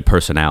you're a good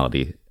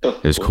personality.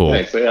 It's cool.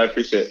 Thanks. I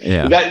appreciate it.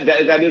 Yeah.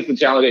 That is the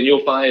challenge. And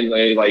you'll find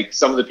like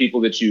some of the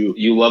people that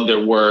you love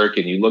their work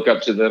and you look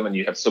up to them and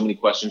you have so many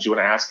questions you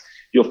want to ask.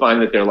 You'll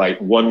find that they're like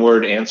one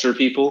word answer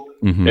people,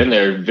 and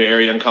they're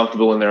very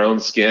uncomfortable in their own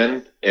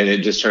skin. And it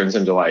just turns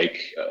into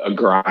like a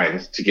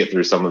grind to get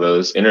through some of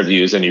those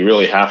interviews. And you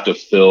really have to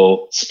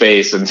fill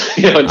space and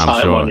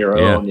time on your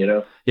own,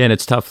 Yeah, and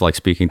it's tough, like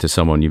speaking to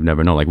someone you've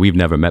never known, like we've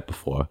never met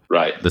before.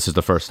 Right. This is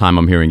the first time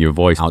I'm hearing your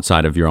voice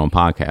outside of your own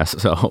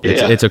podcast. So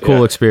it's a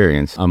cool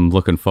experience. I'm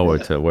looking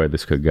forward to where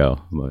this could go.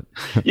 But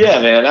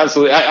yeah, man,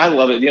 absolutely. I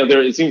love it.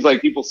 It seems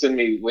like people send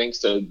me links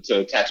to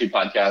tattoo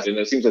podcasts, and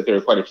it seems like there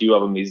are quite a few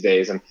of them these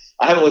days. And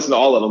I haven't listened to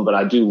all of them, but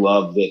I do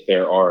love that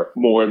there are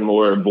more and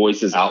more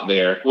voices out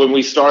there. When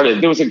we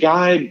started, there was a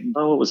guy,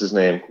 what was his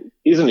name?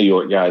 He's a New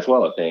York guy as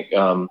well, I think.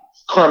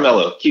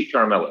 Keith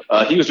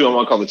Caramello. He was doing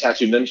one called The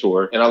Tattoo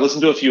Mentor, and I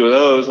listened to a few of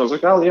those, and I was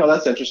like, oh, yeah,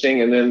 that's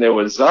interesting. And then there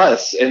was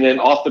us, and then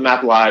Off the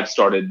Map Live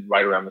started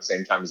right around the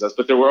same time as us,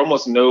 but there were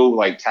almost no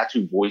like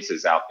tattoo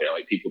voices out there,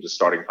 like people just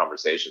starting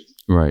conversations.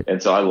 Right.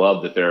 And so I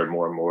love that there are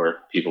more and more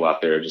people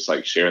out there just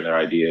like sharing their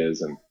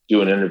ideas and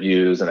doing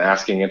interviews and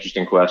asking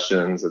interesting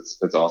questions.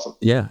 It's awesome.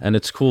 Yeah, and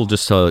it's cool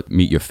just to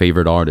meet your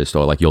favorite artist,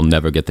 or like you'll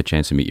never get the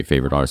chance to meet your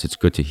favorite artist. It's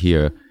good to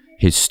hear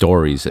his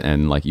stories,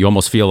 and like you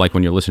almost feel like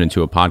when you're listening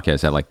to a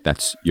podcast that like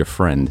that's your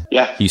friend.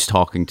 Yeah, he's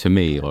talking to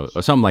me or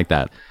something like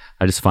that.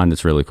 I just find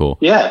this really cool.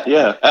 Yeah.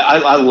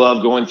 I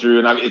love going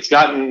through, and it's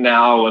gotten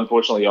now,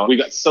 unfortunately, we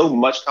got so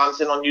much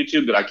content on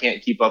YouTube that I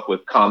can't keep up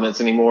with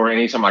comments anymore.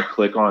 Anytime I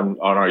click on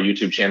our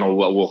YouTube channel,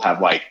 we'll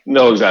have like,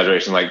 no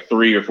exaggeration, like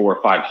 300 or 400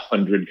 or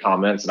 500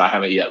 comments that I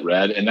haven't yet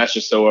read. And that's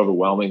just so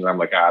overwhelming that I'm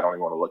like, I don't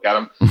even want to look at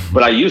them.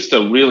 But I used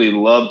to really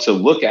love to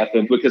look at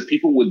them because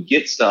people would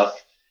get stuff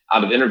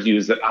out of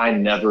interviews that I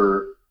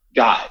never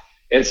got.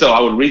 And so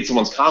I would read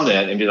someone's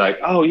comment and be like,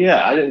 oh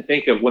yeah, I didn't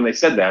think of, when they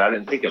said that, I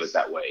didn't think of it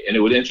that way. And it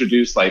would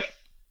introduce like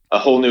a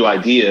whole new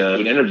idea to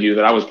an interview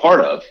that I was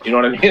part of. You know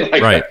what I mean?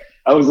 Like right.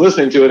 I was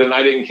listening to it and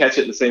I didn't catch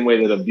it the same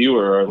way that a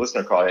viewer or a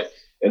listener caught it.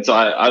 And so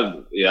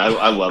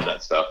I love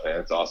that stuff,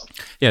 man. It's awesome.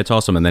 Yeah, it's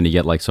awesome. And then you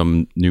get like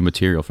some new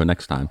material for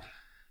next time.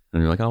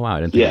 And you're like, oh wow,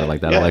 I didn't think of it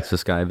like that. I like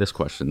this guy, this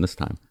question this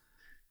time.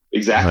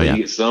 Exactly. You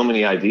get so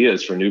many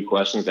ideas for new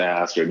questions to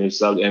ask or new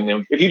subjects.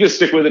 And if you just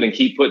stick with it and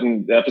keep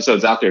putting the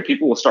episodes out there,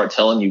 people will start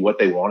telling you what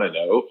they want to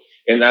know.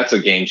 And that's a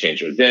game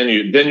changer. Then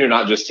you're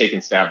not just taking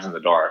stabs in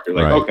the dark. You're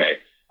like, okay,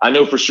 I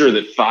know for sure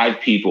that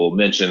 5 people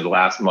mentioned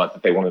last month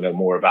that they want to know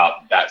more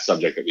about that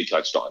subject that we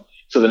touched on.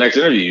 So the next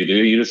interview you do,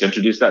 you just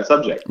introduce that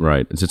subject.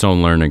 Right. It's its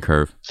own learning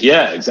curve.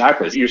 Yeah,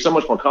 exactly. So you're so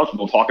much more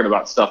comfortable talking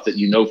about stuff that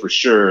you know for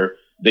sure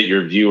that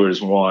your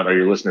viewers want or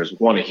your listeners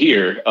want to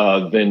hear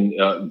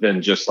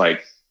than just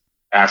like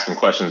asking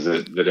questions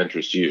that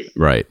interest you.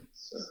 Right.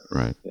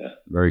 Right. Yeah.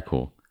 Very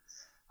cool.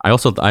 I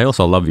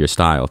also love your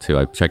style too.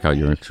 I check out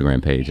your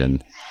Instagram page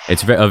and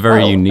it's a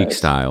very unique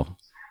style.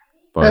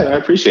 But I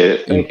appreciate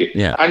it. Thank you.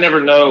 Yeah. I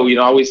never know, I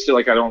always feel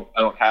like I don't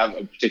have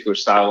a particular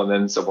style, and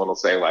then someone will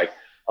say like,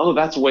 oh,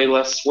 that's way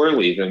less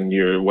swirly than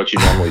what you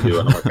normally do.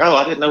 And I'm like, oh,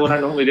 I didn't know what I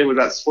normally did was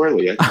that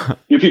swirly.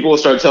 You people will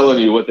start telling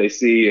you what they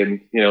see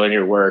and, in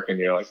your work, and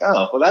you're like,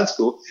 oh, well, that's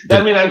cool.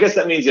 I mean, I guess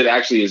that means it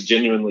actually is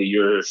genuinely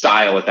your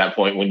style at that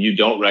point when you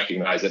don't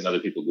recognize it and other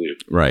people do.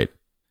 Right.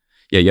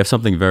 Yeah, you have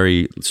something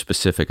very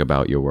specific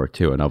about your work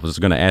too. And I was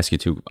going to ask you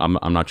too, I'm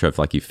not sure if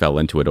like you fell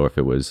into it or if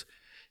it was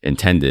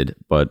intended,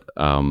 but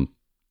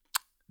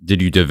did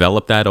you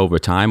develop that over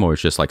time, or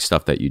it's just like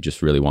stuff that you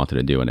just really wanted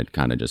to do and it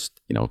kind of just,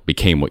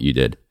 became what you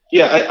did?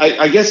 Yeah,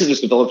 I guess it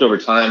just developed over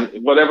time.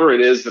 Whatever it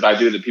is that I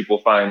do that people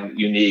find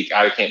unique,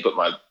 I can't put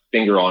my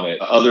finger on it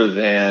other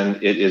than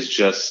it is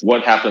just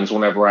what happens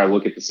whenever I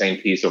look at the same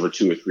piece over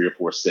 2 or 3 or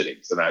 4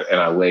 sittings, and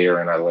I layer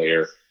and I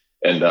layer,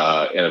 and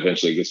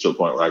eventually it gets to a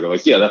point where I go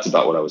like, yeah, that's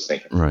about what I was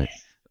thinking. Right.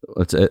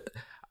 That's it.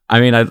 I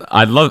mean,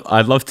 I'd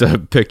love to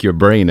pick your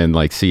brain and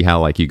like see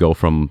how like you go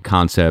from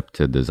concept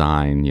to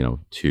design,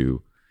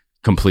 to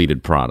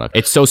completed product.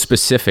 It's so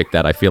specific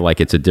that I feel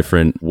like it's a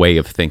different way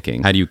of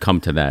thinking. How do you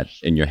come to that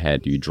in your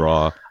head? Do you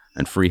draw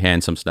and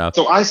freehand some stuff?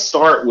 So I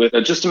start with,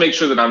 just to make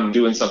sure that I'm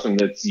doing something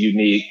that's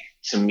unique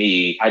to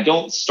me, I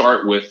don't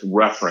start with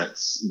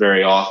reference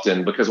very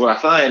often, because what I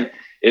find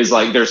is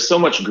like there's so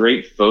much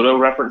great photo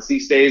reference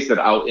these days that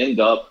I'll end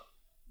up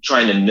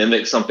trying to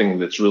mimic something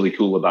that's really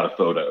cool about a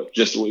photo,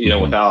 just,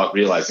 without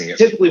realizing it.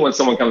 Typically when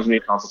someone comes to me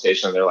in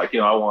consultation and they're like,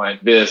 I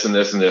want this and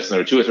this and this, and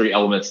there are 2 or 3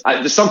 elements,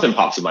 just something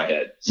pops in my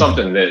head,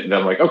 something that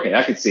I'm like, okay,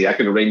 I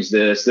could arrange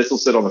this will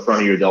sit on the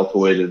front of your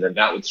deltoid, and then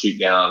that would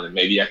sweep down, and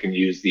maybe I can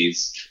use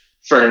these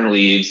fern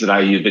leaves that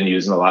I've been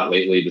using a lot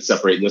lately to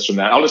separate this from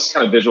that. I'll just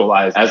kind of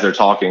visualize as they're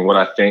talking what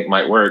I think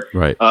might work.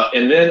 Right.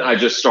 And then I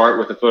just start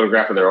with a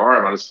photograph of their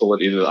arm. I just pull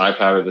it either the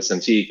iPad or the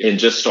Cintiq and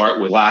just start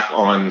with black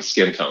on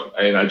skin tone.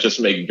 And I just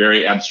make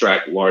very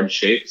abstract, large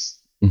shapes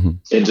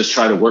and just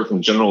try to work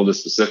from general to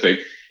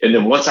specific. And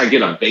then once I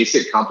get a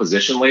basic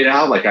composition laid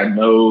out, like I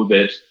know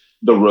that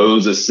the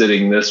rose is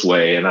sitting this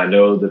way, and I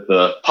know that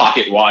the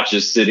pocket watch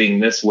is sitting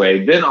this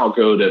way, then I'll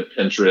go to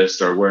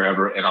Pinterest or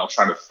wherever, and I'll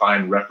try to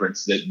find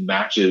reference that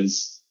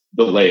matches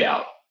the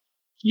layout.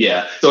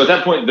 Yeah. So at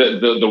that point,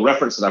 the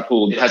reference that I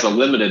pulled has a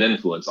limited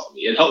influence on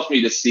me. It helps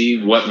me to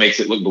see what makes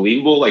it look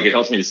believable. Like it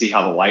helps me to see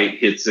how the light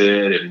hits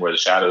it and where the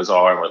shadows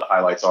are and where the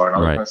highlights are and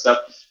all that kind of stuff.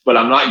 But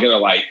I'm not going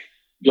to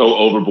go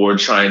overboard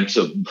trying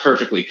to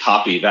perfectly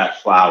copy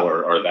that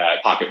flower or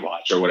that pocket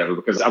watch or whatever,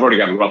 because I've already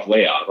got a rough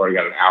layout. I've already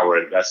got an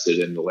hour invested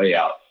in the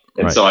layout.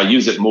 And so I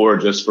use it more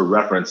just for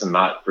reference and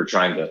not for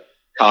trying to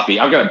copy.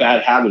 I've got a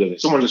bad habit of it.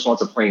 If someone just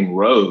wants a plain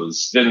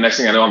rose, then the next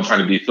thing I know, I'm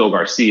trying to be Phil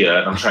Garcia,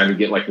 and I'm trying to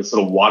get like this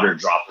little water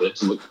droplet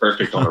to look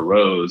perfect on a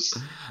rose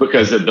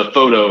because the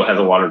photo has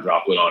a water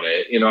droplet on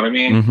it. You know what I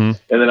mean? And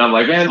then I'm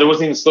like, man, there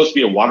wasn't even supposed to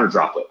be a water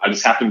droplet. I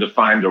just happened to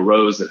find a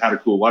rose that had a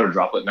cool water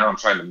droplet. Now I'm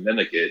trying to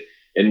mimic it.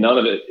 And none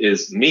of it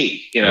is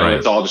me,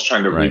 It's all just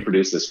trying to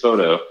reproduce this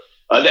photo.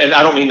 And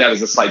I don't mean that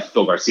as a slight to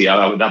Phil Garcia.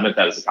 I meant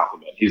that as a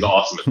compliment. He's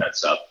awesome at that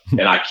stuff.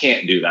 And I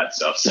can't do that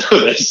stuff.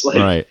 So that's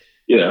like,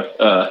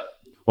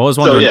 Well, I was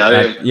wondering,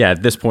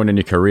 at this point in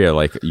your career,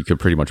 like you could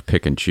pretty much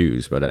pick and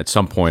choose. But at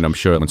some point, I'm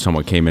sure when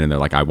someone came in and they're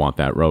like, I want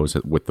that rose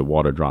with the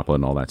water droplet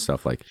and all that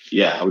stuff, like,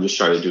 I would just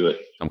try to do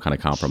it. Some kind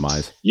of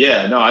compromise.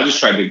 Yeah, no, I just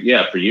tried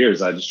to, for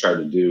years, I just tried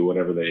to do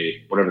whatever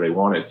they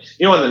wanted.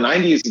 In the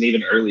 90s and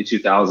even early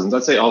 2000s,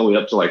 I'd say all the way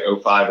up to like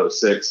 05,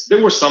 06,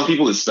 there were some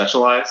people that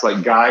specialized.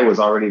 Like Guy was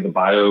already the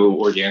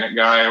bio-organic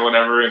guy or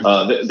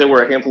whatever. There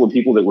were a handful of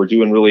people that were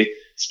doing really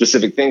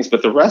specific things,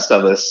 but the rest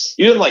of us,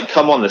 you didn't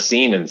come on the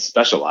scene and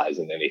specialize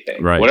in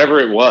anything. Right. Whatever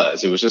it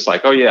was just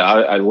like, oh yeah,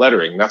 I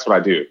lettering, that's what I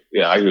do.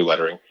 Yeah, I do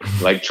lettering.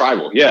 Like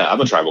tribal, yeah, I'm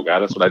a tribal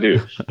guy, that's what I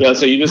do.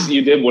 So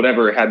you did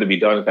whatever had to be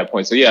done at that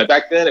point. So yeah,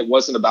 back then it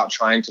wasn't about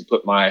trying to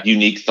put my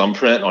unique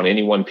thumbprint on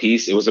any one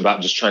piece. It was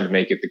about just trying to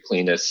make it the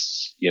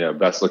cleanest,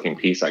 best looking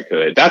piece I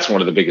could. That's one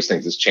of the biggest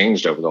things that's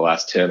changed over the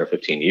last 10 or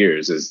 15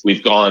 years is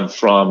we've gone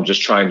from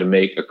just trying to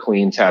make a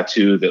clean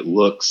tattoo that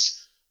looks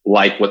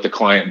like what the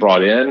client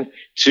brought in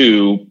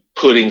to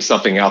putting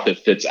something out that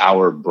fits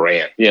our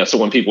brand. So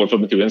when people are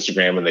flipping through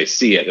Instagram and they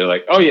see it, they're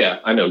like, oh yeah,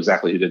 I know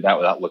exactly who did that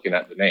without looking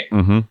at the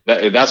name.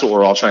 That's what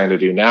we're all trying to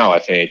do now, I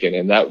think.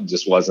 And that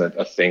just wasn't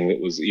a thing that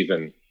was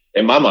even,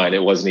 in my mind,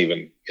 it wasn't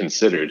even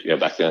considered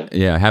back then.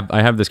 Yeah,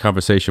 I have this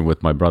conversation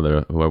with my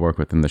brother who I work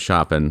with in the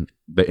shop, and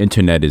the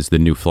internet is the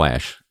new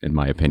Flash, in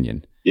my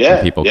opinion. Yeah.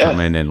 And people come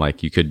in and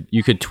like you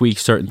could tweak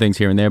certain things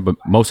here and there, but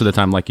most of the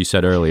time, like you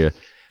said earlier,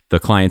 the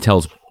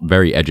clientele's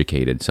very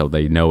educated, so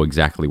they know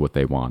exactly what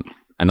they want.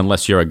 And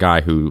unless you're a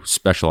guy who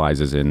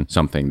specializes in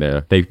something,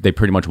 they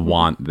pretty much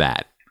want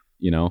that,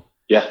 Yeah.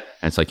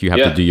 And it's like you have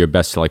to do your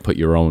best to like put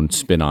your own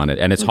spin on it,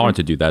 and it's hard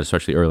to do that,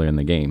 especially earlier in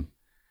the game.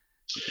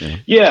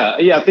 Yeah.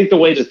 I think the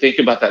way to think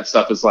about that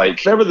stuff is like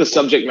whatever the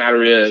subject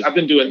matter is. I've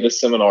been doing this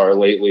seminar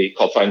lately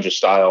called Find Your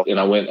Style, and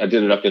I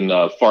did it up in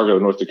Fargo,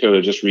 North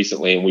Dakota just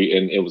recently,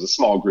 and it was a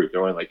small group. There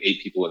were only like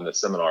 8 people in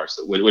this seminar,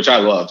 which I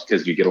loved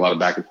because you get a lot of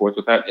back and forth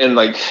with that. And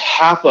like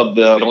half of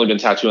them had only been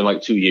tattooing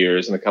like 2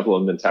 years, and a couple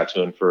of them been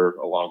tattooing for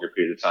a longer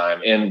period of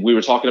time. And we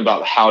were talking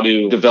about how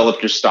to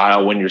develop your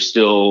style when you're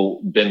still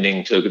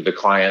bending to the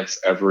client's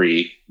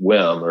every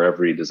whim or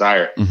every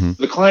desire.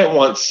 The client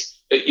wants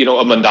a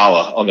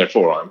mandala on their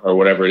forearm or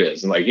whatever it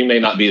is. And like, you may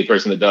not be the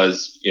person that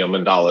does,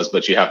 mandalas,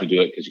 but you have to do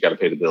it because you got to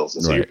pay the bills.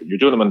 And so you're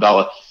doing a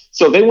mandala.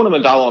 So they want a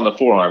mandala on the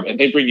forearm and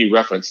they bring you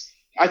reference.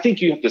 I think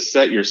you have to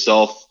set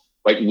yourself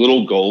like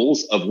little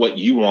goals of what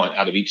you want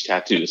out of each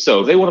tattoo.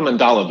 So they want a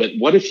mandala, but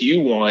what if you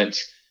want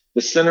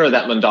the center of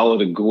that mandala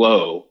to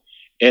glow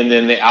and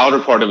then the outer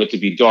part of it to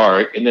be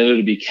dark, and then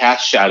it'll be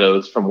cast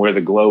shadows from where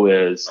the glow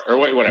is or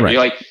whatever. You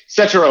like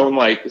set your own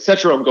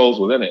goals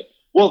within it.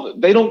 Well,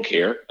 they don't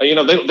care. They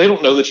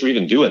don't know that you're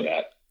even doing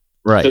that.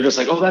 Right. They're just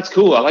like, oh, that's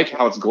cool. I like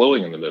how it's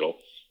glowing in the middle.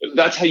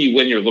 That's how you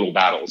win your little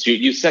battles.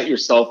 You set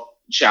yourself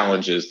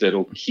challenges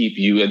that'll keep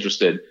you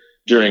interested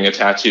during a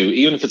tattoo,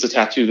 even if it's a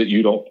tattoo that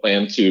you don't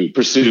plan to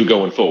pursue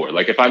going forward.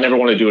 Like if I never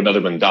want to do another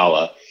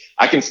mandala,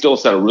 I can still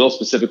set a real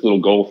specific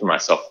little goal for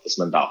myself with this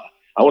mandala.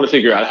 I want to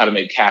figure out how to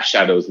make cast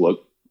shadows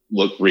look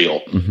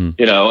real,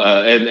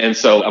 and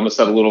so I'm gonna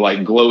set a little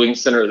like glowing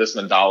center of this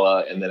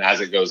mandala, and then as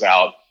it goes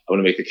out, I'm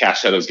gonna make the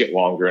cast shadows get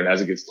longer, and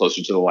as it gets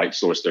closer to the light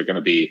source, they're gonna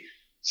be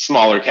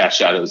smaller cast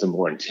shadows and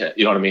more intense.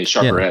 You know what I mean?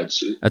 Sharper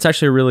edge. That's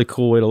actually a really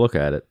cool way to look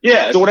at it.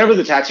 Yeah. So whatever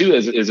the tattoo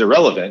is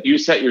irrelevant. You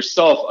set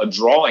yourself a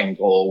drawing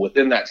goal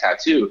within that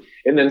tattoo,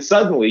 and then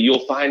suddenly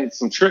you'll find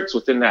some tricks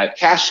within that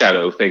cast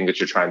shadow thing that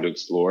you're trying to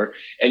explore,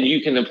 and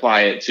you can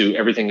apply it to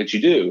everything that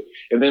you do.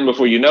 And then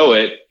before you know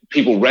it,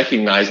 people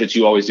recognize that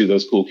you always do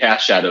those cool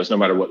cast shadows, no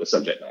matter what the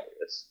subject matter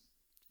is.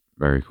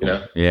 Very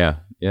cool. Yeah.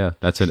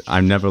 That's it.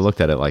 I've never looked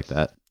at it like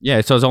that. Yeah,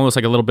 so it's almost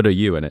like a little bit of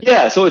you in it.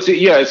 Yeah, so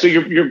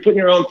you're putting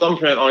your own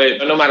thumbprint on it,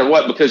 no matter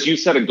what, because you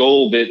set a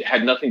goal that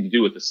had nothing to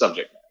do with the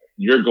subject matter.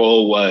 Your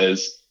goal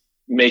was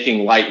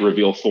making light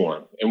reveal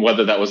form, and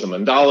whether that was a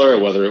mandala,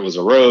 or whether it was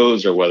a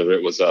rose, or whether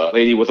it was a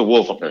lady with a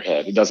wolf on her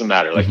head, it doesn't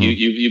matter. Like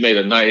you made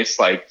a nice,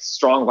 like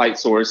strong light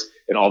source,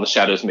 and all the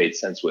shadows made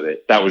sense with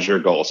it. That was your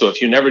goal. So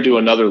if you never do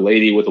another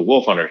lady with a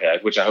wolf on her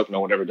head, which I hope no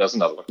one ever does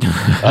another one,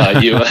 I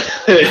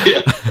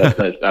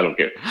don't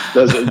care.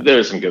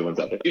 There's some good ones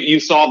out there. You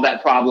solved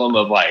that problem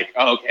of like,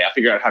 oh, okay, I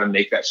figured out how to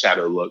make that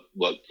shadow look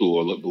cool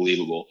or look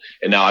believable,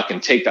 and now I can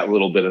take that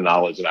little bit of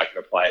knowledge and I can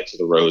apply it to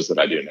the rose that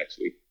I do next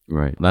week.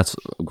 Right. That's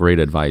great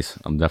advice.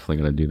 I'm definitely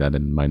going to do that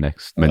in my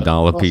next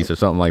mandala piece or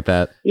something like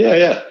that.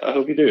 Yeah. I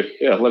hope you do.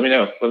 Yeah. Let me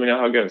know. Let me know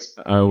how it goes.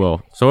 I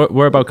will. So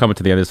we're about coming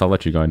to the end of this. I'll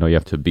let you go. I know you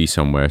have to be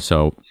somewhere.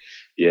 So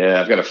yeah,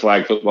 I've got a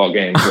flag football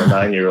game for a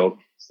 9-year-old.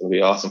 It's going to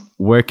be awesome.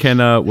 Where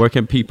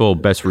can people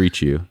best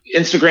reach you?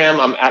 Instagram,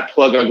 I'm at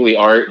Plug Ugly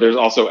Art. There's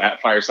also at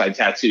Fireside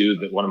Tattoo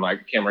that one of my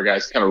camera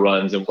guys kind of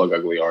runs, and Plug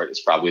Ugly Art is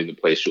probably the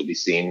place you'll be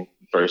seen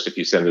first if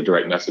you send a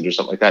direct message or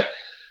something like that.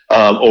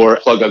 Or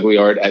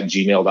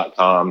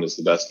pluguglyart@gmail.com is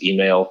the best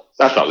email.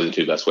 That's probably the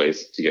two best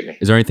ways to get me.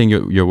 Is there anything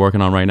you're working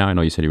on right now? I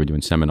know you said you were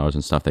doing seminars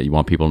and stuff that you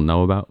want people to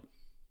know about.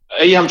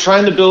 Yeah, I'm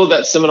trying to build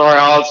that seminar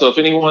out. So if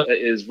anyone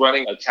is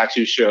running a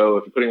tattoo show,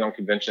 if you're putting on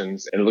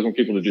conventions and looking for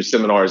people to do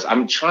seminars,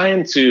 I'm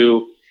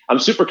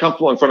super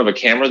comfortable in front of a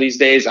camera these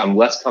days. I'm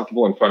less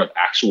comfortable in front of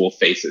actual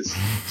faces.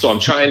 So I'm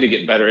trying to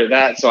get better at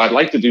that. So I'd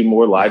like to do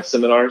more live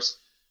seminars.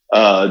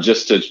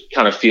 Just to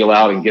kind of feel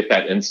out and get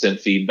that instant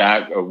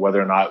feedback of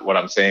whether or not what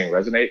I'm saying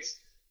resonates.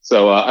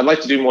 So I'd like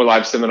to do more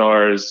live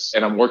seminars,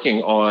 and I'm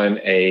working on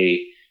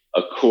a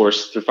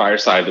course through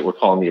Fireside that we're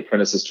calling the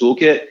Apprentice's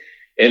Toolkit.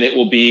 And it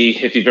will be,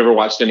 if you've ever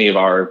watched any of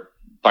our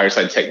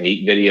Fireside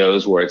Technique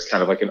videos where it's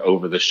kind of like an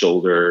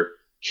over-the-shoulder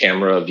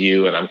camera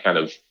view, and I'm kind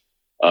of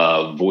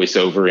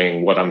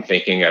voiceovering what I'm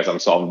thinking as I'm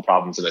solving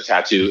problems in a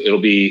tattoo,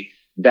 it'll be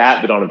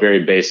that, but on a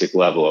very basic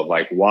level of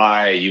like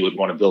why you would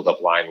want to build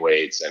up line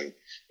weights and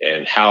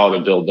how to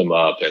build them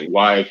up, and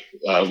why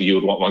you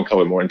would want one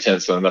color more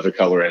intense than another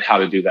color, and how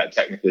to do that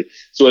technically.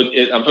 So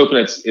I'm hoping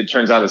it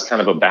turns out as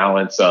kind of a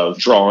balance of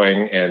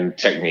drawing and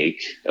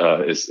technique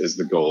is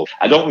the goal.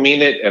 I don't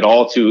mean it at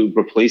all to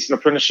replace an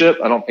apprenticeship.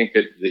 I don't think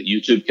that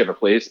YouTube can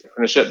replace an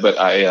apprenticeship, but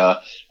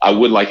I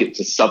would like it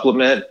to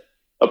supplement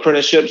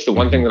apprenticeships. The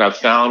one thing that I've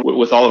found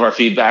with all of our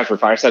feedback for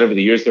Fireside over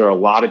the years, there are a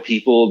lot of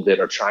people that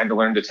are trying to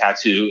learn to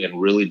tattoo in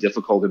really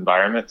difficult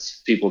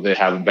environments. People that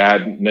have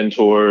bad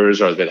mentors,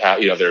 or that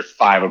have, there are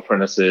 5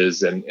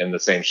 apprentices in the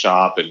same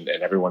shop and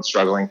everyone's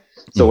struggling.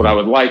 So what I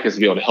would like is to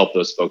be able to help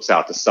those folks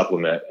out to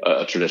supplement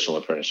a traditional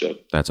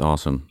apprenticeship. That's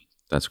awesome.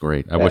 That's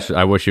great. I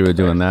wish you were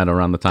doing that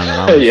around the time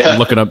that I was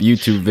looking up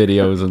YouTube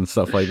videos and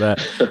stuff like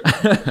that.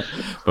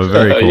 But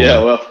very cool.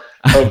 Yeah, well,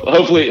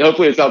 hopefully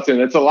it's out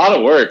soon. It's a lot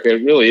of work.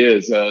 It really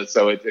is.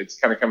 So it's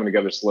kind of coming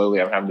together slowly.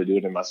 I'm having to do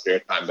it in my spare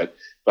time, but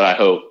I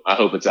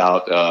hope it's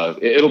out.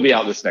 It'll be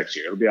out this next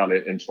year. It'll be out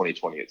in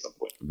 2020 at some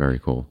point. Very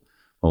cool.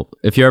 Well,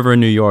 if you're ever in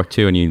New York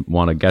too and you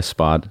want a guest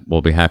spot,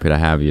 we'll be happy to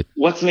have you.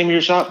 What's the name of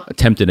your shop?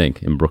 Tempted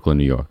Ink in Brooklyn,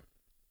 New York.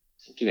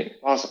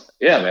 Awesome.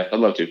 Yeah, man. I'd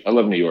love to. I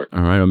love New York.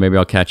 All right. Well, maybe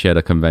I'll catch you at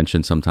a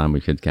convention sometime.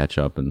 We could catch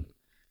up and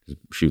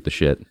shoot the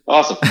shit.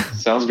 Awesome.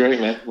 Sounds great,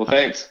 man. Well,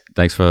 thanks.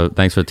 Thanks for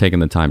taking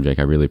the time, Jake.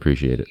 I really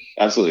appreciate it.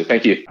 Absolutely.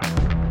 Thank you.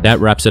 That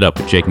wraps it up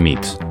with Jake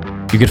Meeks.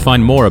 You can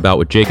find more about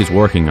what Jake is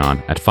working on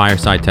at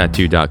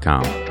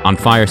firesidetattoo.com, on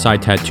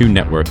Fireside Tattoo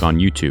Network on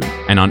YouTube,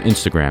 and on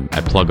Instagram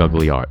at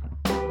PlugUglyArt.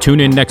 Tune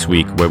in next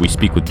week where we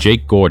speak with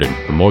Jake Gordon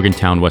from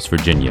Morgantown, West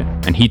Virginia,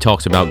 and he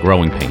talks about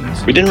growing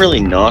pains. We didn't really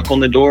knock on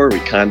the door. We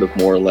kind of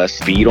more or less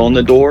beat on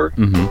the door.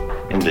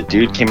 And the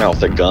dude came out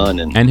with a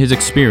gun. And his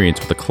experience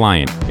with a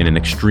client in an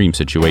extreme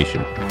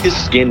situation. His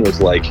skin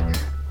was like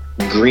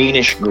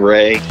greenish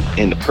gray,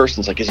 and the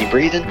person's like, is he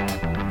breathing?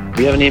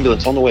 We have an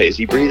ambulance on the way. Is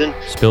he breathing?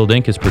 Spilled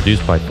Ink is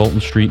produced by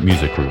Fulton Street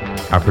Music Group.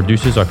 Our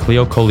producers are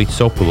Cleo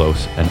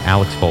Kolitsopoulos and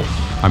Alex Fulton.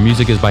 Our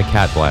music is by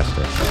Cat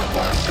Blaster.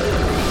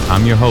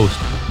 I'm your host,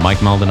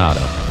 Mike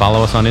Maldonado.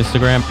 Follow us on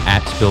Instagram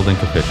at Spilled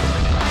Ink Official.